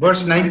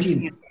 Verse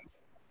 19.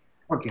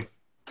 Okay.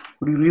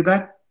 Could you read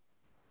that?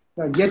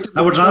 Yet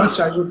I would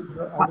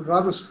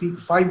rather speak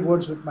 5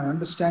 words with my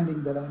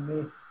understanding that I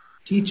may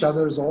teach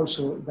others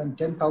also than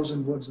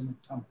 10,000 words in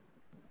a tongue.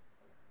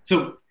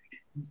 So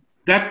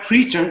that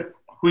preacher,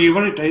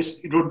 whoever it is,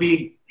 it would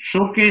be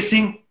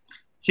showcasing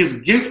his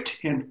gift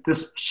and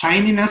this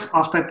shininess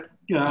of that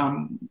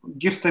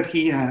gift that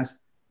he has,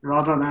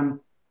 rather than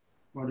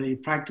what the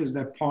practice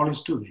that Paul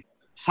is doing.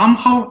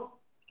 Somehow,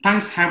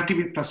 tongues have to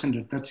be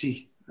presented. That's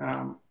the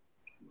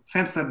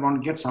sense that one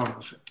gets out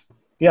of it.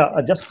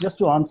 Yeah, just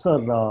to answer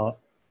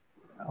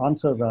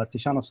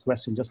Tishana's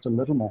question just a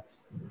little more.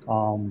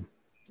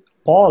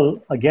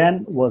 Paul,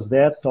 again, was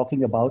there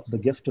talking about the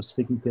gift of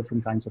speaking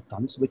different kinds of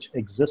tongues, which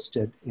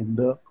existed in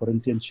the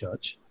Corinthian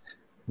church,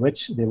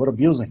 which they were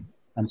abusing.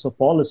 And so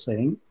Paul is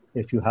saying,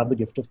 if you have the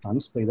gift of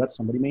tongues, pray that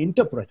somebody may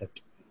interpret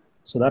it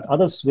so that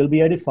others will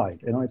be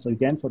edified. You know, it's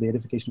again for the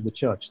edification of the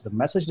church. The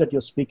message that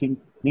you're speaking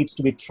needs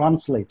to be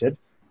translated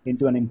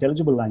into an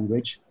intelligible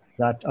language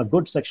that a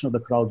good section of the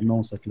crowd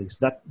knows at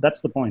least.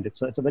 That's the point.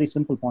 It's a very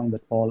simple point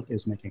that Paul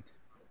is making,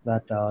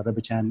 that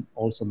Rabbi Chan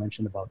also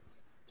mentioned about.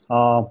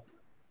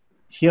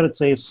 Here it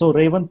says, so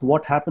Revant,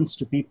 what happens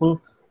to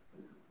people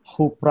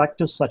who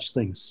practice such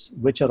things,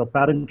 which are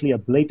apparently a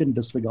blatant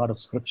disregard of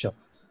scripture?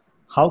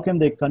 How can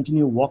they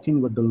continue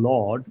walking with the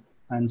Lord,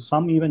 and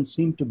some even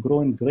seem to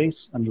grow in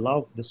grace and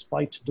love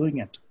despite doing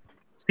it?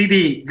 See,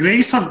 the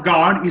grace of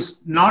God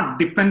is not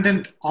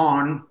dependent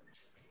on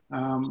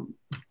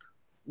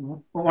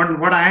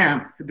what I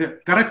am.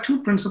 There are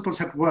 2 principles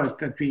at work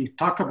that we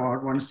talk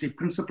about. One is the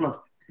principle of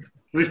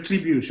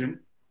retribution,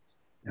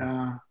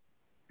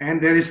 and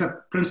there is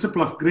a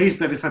principle of grace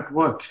that is at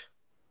work.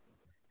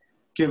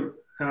 Okay,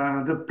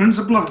 the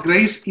principle of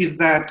grace is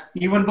that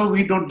even though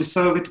we don't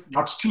deserve it,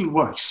 God still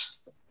works.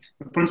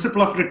 The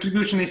principle of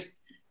retribution is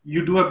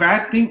you do a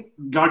bad thing,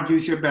 God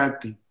gives you a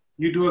bad thing.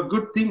 You do a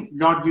good thing,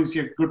 God gives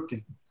you a good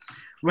thing.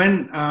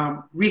 When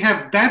we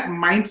have that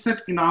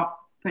mindset in our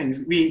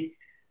things, we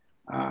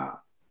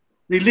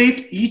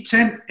relate each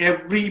and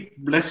every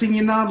blessing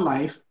in our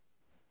life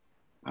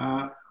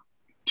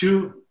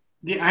to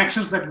the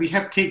actions that we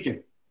have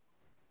taken.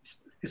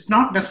 It's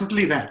not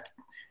necessarily that.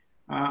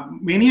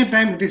 Many a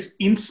time it is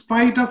in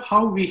spite of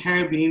how we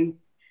have been,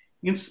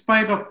 in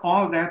spite of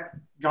all that,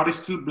 God is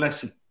still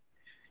blessing.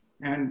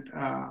 And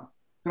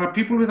there are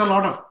people with a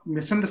lot of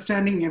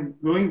misunderstanding and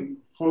going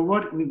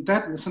forward in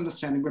that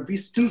misunderstanding, but we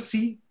still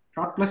see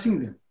God blessing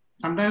them.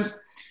 Sometimes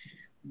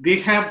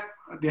they have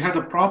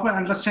the proper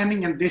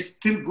understanding and they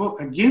still go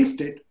against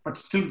it, but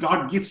still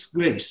God gives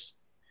grace.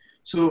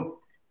 So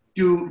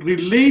to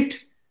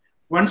relate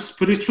one's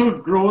spiritual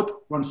growth,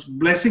 one's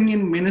blessing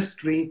in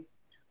ministry,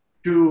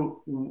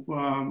 to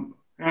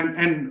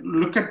and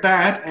look at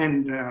that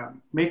and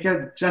make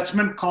a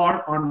judgment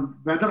call on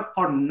whether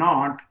or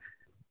not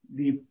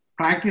the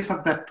practice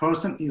of that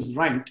person is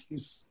right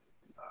is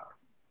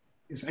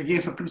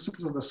against the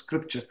principles of the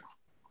scripture.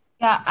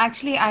 Yeah,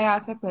 actually, I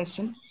asked a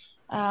question.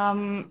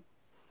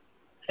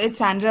 It's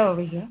Sandra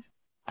over here.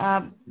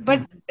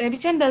 But Rabbi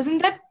Chan, doesn't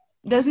that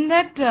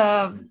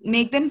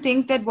make them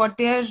think that what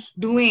they're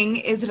doing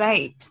is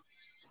right?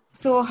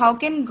 So how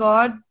can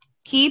God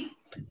keep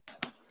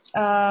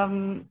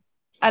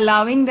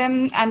allowing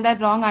them and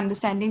that wrong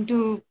understanding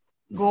to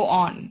go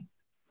on?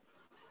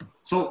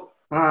 So,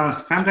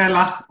 Sandra,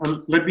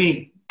 let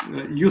me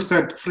use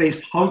that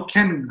phrase, how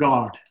can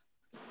God?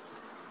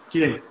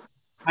 Okay,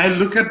 I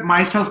look at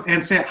myself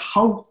and say,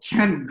 how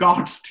can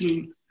God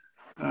still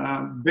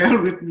bear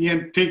with me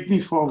and take me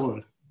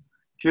forward?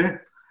 Okay,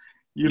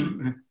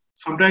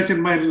 sometimes in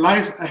my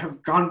life I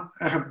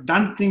have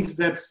done things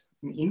that's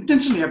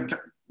intentionally I've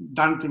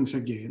done things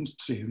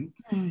against him,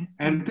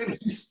 and then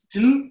he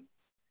still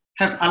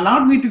has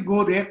allowed me to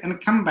go there and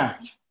come back.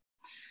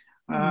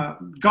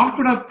 God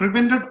could have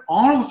prevented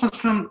all of us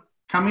from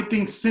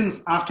committing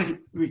sins after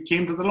we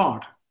came to the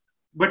Lord.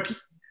 But,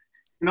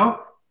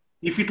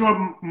 if it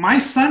were my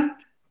son,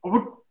 I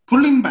would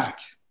pull him back.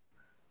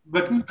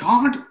 But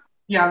God,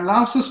 he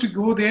allows us to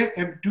go there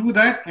and do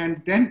that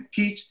and then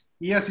teach.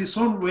 He has his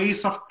own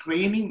ways of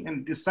training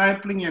and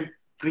discipling and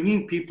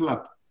bringing people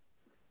up.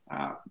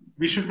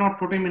 We should not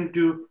put him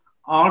into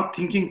our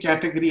thinking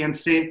category and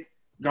say,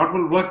 God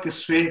will work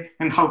this way,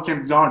 and how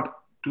can God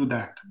do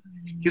that?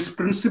 His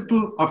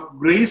principle of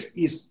grace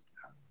is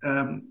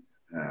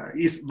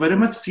very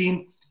much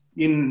seen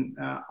in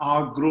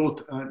our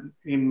growth,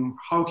 in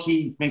how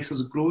he makes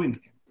us grow in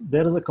him.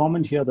 There is a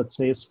comment here that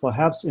says,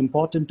 perhaps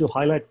important to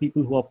highlight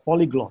people who are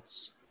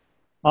polyglots.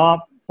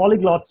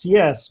 Polyglots,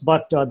 yes,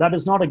 but that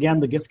is not, again,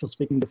 the gift of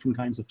speaking different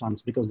kinds of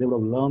tongues, because they would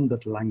have learned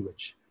that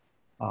language.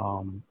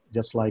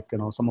 Just like,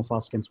 some of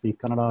us can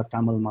speak Kannada,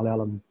 Tamil,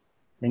 Malayalam,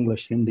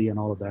 English, Hindi, and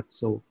all of that.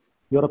 So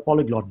you're a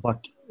polyglot,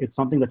 but it's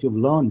something that you've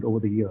learned over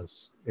the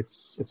years.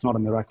 It's not a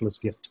miraculous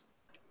gift.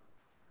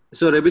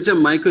 So, Rebecca,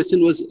 my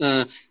question was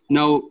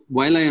now,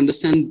 while I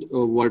understand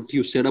what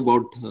you said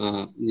about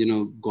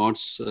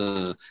God's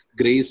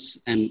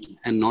grace and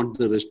not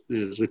the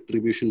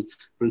retribution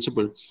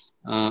principle,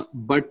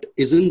 but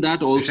isn't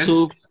that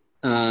also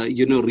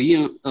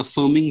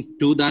reaffirming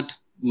to that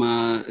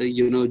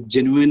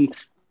genuine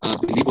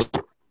believer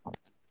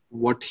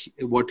what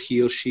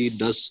he or she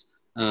does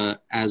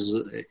as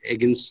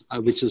against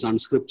which is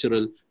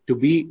unscriptural to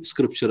be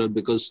scriptural,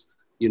 because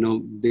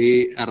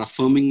they are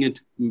affirming it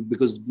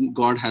because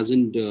God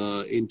hasn't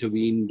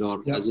intervened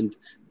or hasn't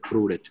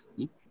proved it.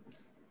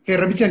 Hey,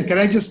 Ravichan, can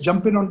I just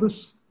jump in on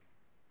this?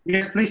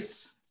 Yes,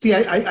 please. See,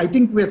 I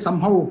think we're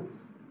somehow,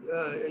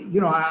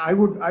 I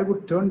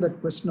would turn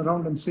that question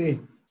around and say,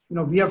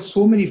 we have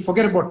so many,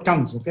 forget about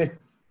tongues, okay?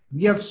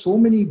 We have so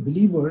many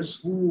believers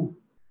who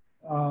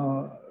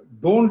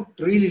don't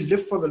really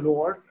live for the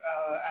Lord,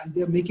 and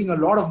they're making a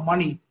lot of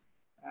money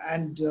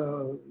and,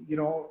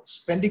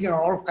 spending on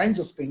all kinds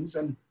of things,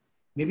 and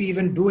maybe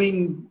even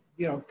doing,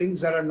 things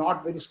that are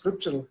not very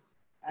scriptural.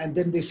 And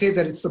then they say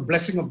that it's the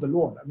blessing of the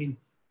Lord. I mean,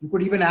 you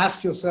could even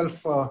ask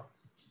yourself,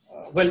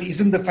 well,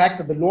 isn't the fact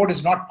that the Lord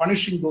is not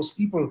punishing those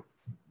people,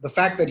 the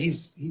fact that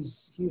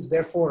he's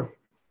therefore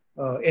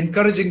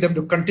encouraging them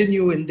to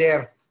continue in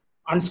their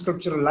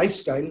unscriptural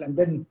lifestyle, and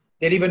then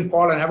they'll even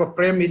call and have a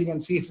prayer meeting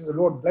and say, the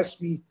Lord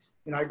bless me,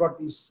 I got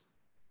this,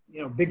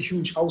 big,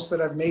 huge house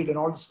that I've made and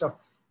all this stuff,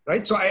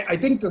 right? So I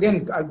think,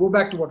 again, I'll go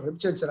back to what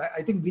Richard said.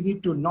 I think we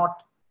need to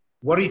not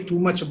worry too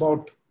much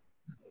about,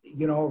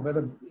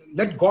 whether,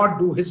 let God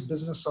do his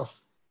business of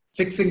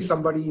fixing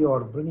somebody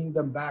or bringing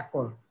them back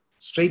or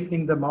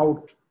straightening them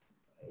out.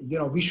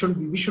 We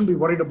shouldn't be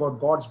worried about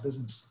God's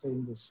business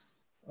in this,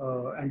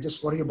 and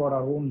just worry about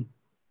our own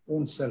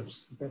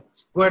selves. Okay,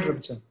 go ahead,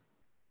 Richard.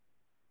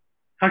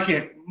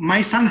 Okay,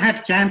 my son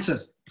had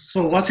cancer.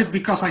 So was it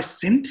because I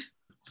sinned?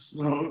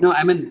 So, no,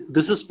 I mean,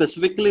 this is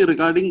specifically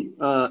regarding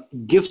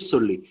gifts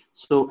only.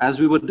 So as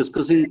we were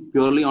discussing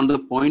purely on the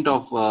point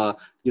of,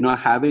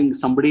 having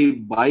somebody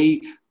by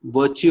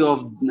virtue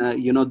of,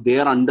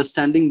 their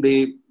understanding,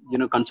 they,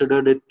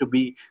 considered it to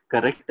be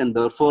correct and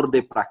therefore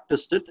they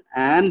practiced it,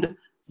 and,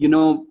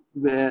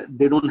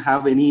 they don't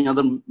have any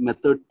other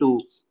method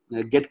to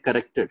get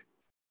corrected.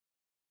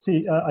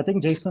 See, I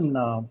think, Jason,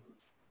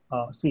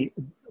 see,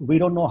 we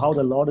don't know how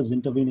the Lord is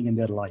intervening in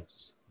their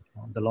lives.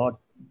 The Lord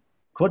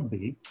could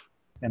be,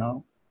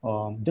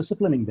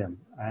 disciplining them,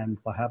 and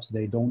perhaps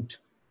they don't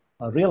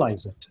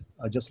realize it,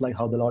 just like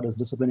how the Lord is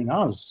disciplining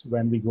us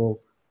when we go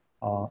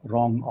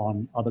wrong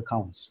on other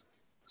counts.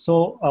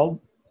 So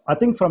I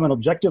think from an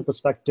objective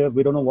perspective,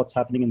 we don't know what's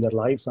happening in their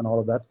lives and all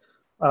of that.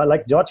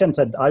 Like Georgian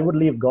said, I would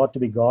leave God to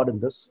be God in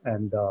this,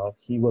 and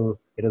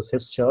it is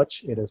his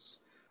church, it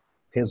is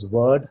his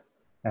word,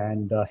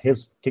 and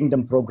his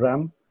kingdom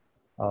program.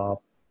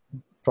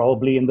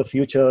 Probably in the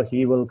future,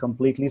 he will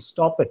completely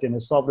stop it in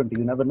his sovereignty.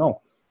 You never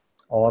know.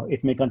 Or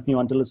it may continue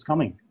until it's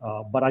coming.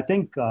 But I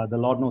think the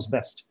Lord knows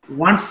best.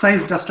 One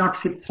size does not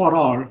fit for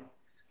all.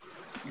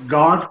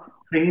 God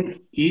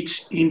trains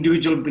each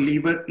individual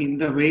believer in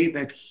the way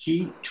that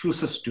he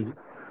chooses to.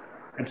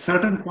 At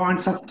certain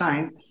points of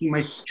time, he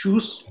might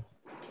choose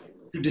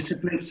to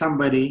discipline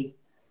somebody.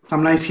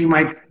 Sometimes he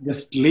might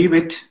just leave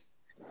it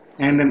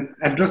and then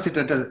address it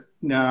at a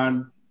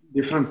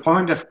different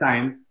point of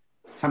time.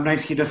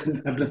 Sometimes he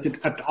doesn't address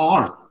it at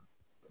all.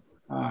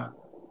 When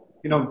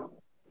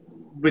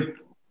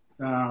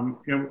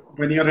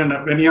you're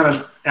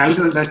an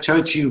elder in a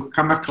church, you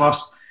come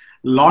across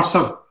lots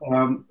of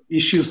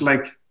issues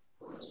like,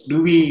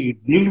 do we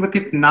deal with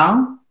it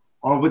now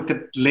or with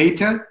it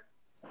later?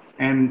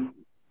 And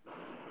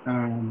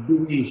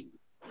do we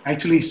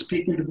actually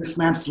speak into this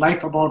man's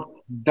life about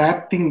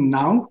that thing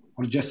now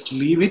or just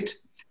leave it?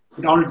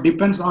 It all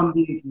depends on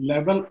the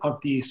level of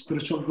the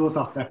spiritual growth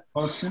of that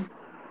person.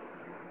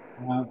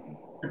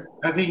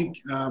 I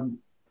think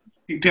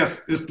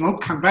there's no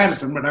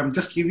comparison, but I'm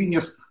just giving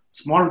a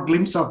small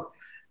glimpse of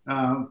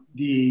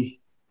the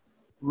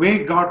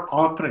way God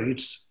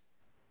operates.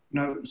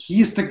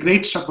 He's the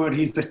great shepherd.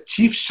 He's the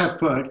chief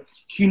shepherd.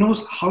 He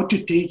knows how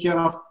to take care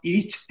of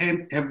each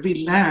and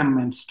every lamb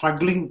and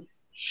struggling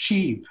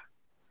sheep.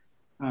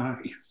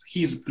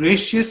 He's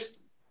gracious.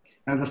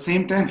 At the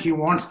same time, he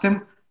wants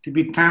them to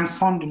be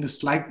transformed in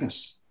his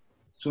likeness.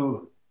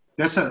 So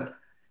there's a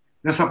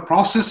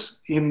process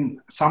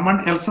in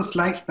someone else's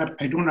life that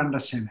I don't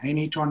understand. I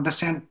need to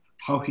understand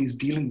how he's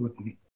dealing with me.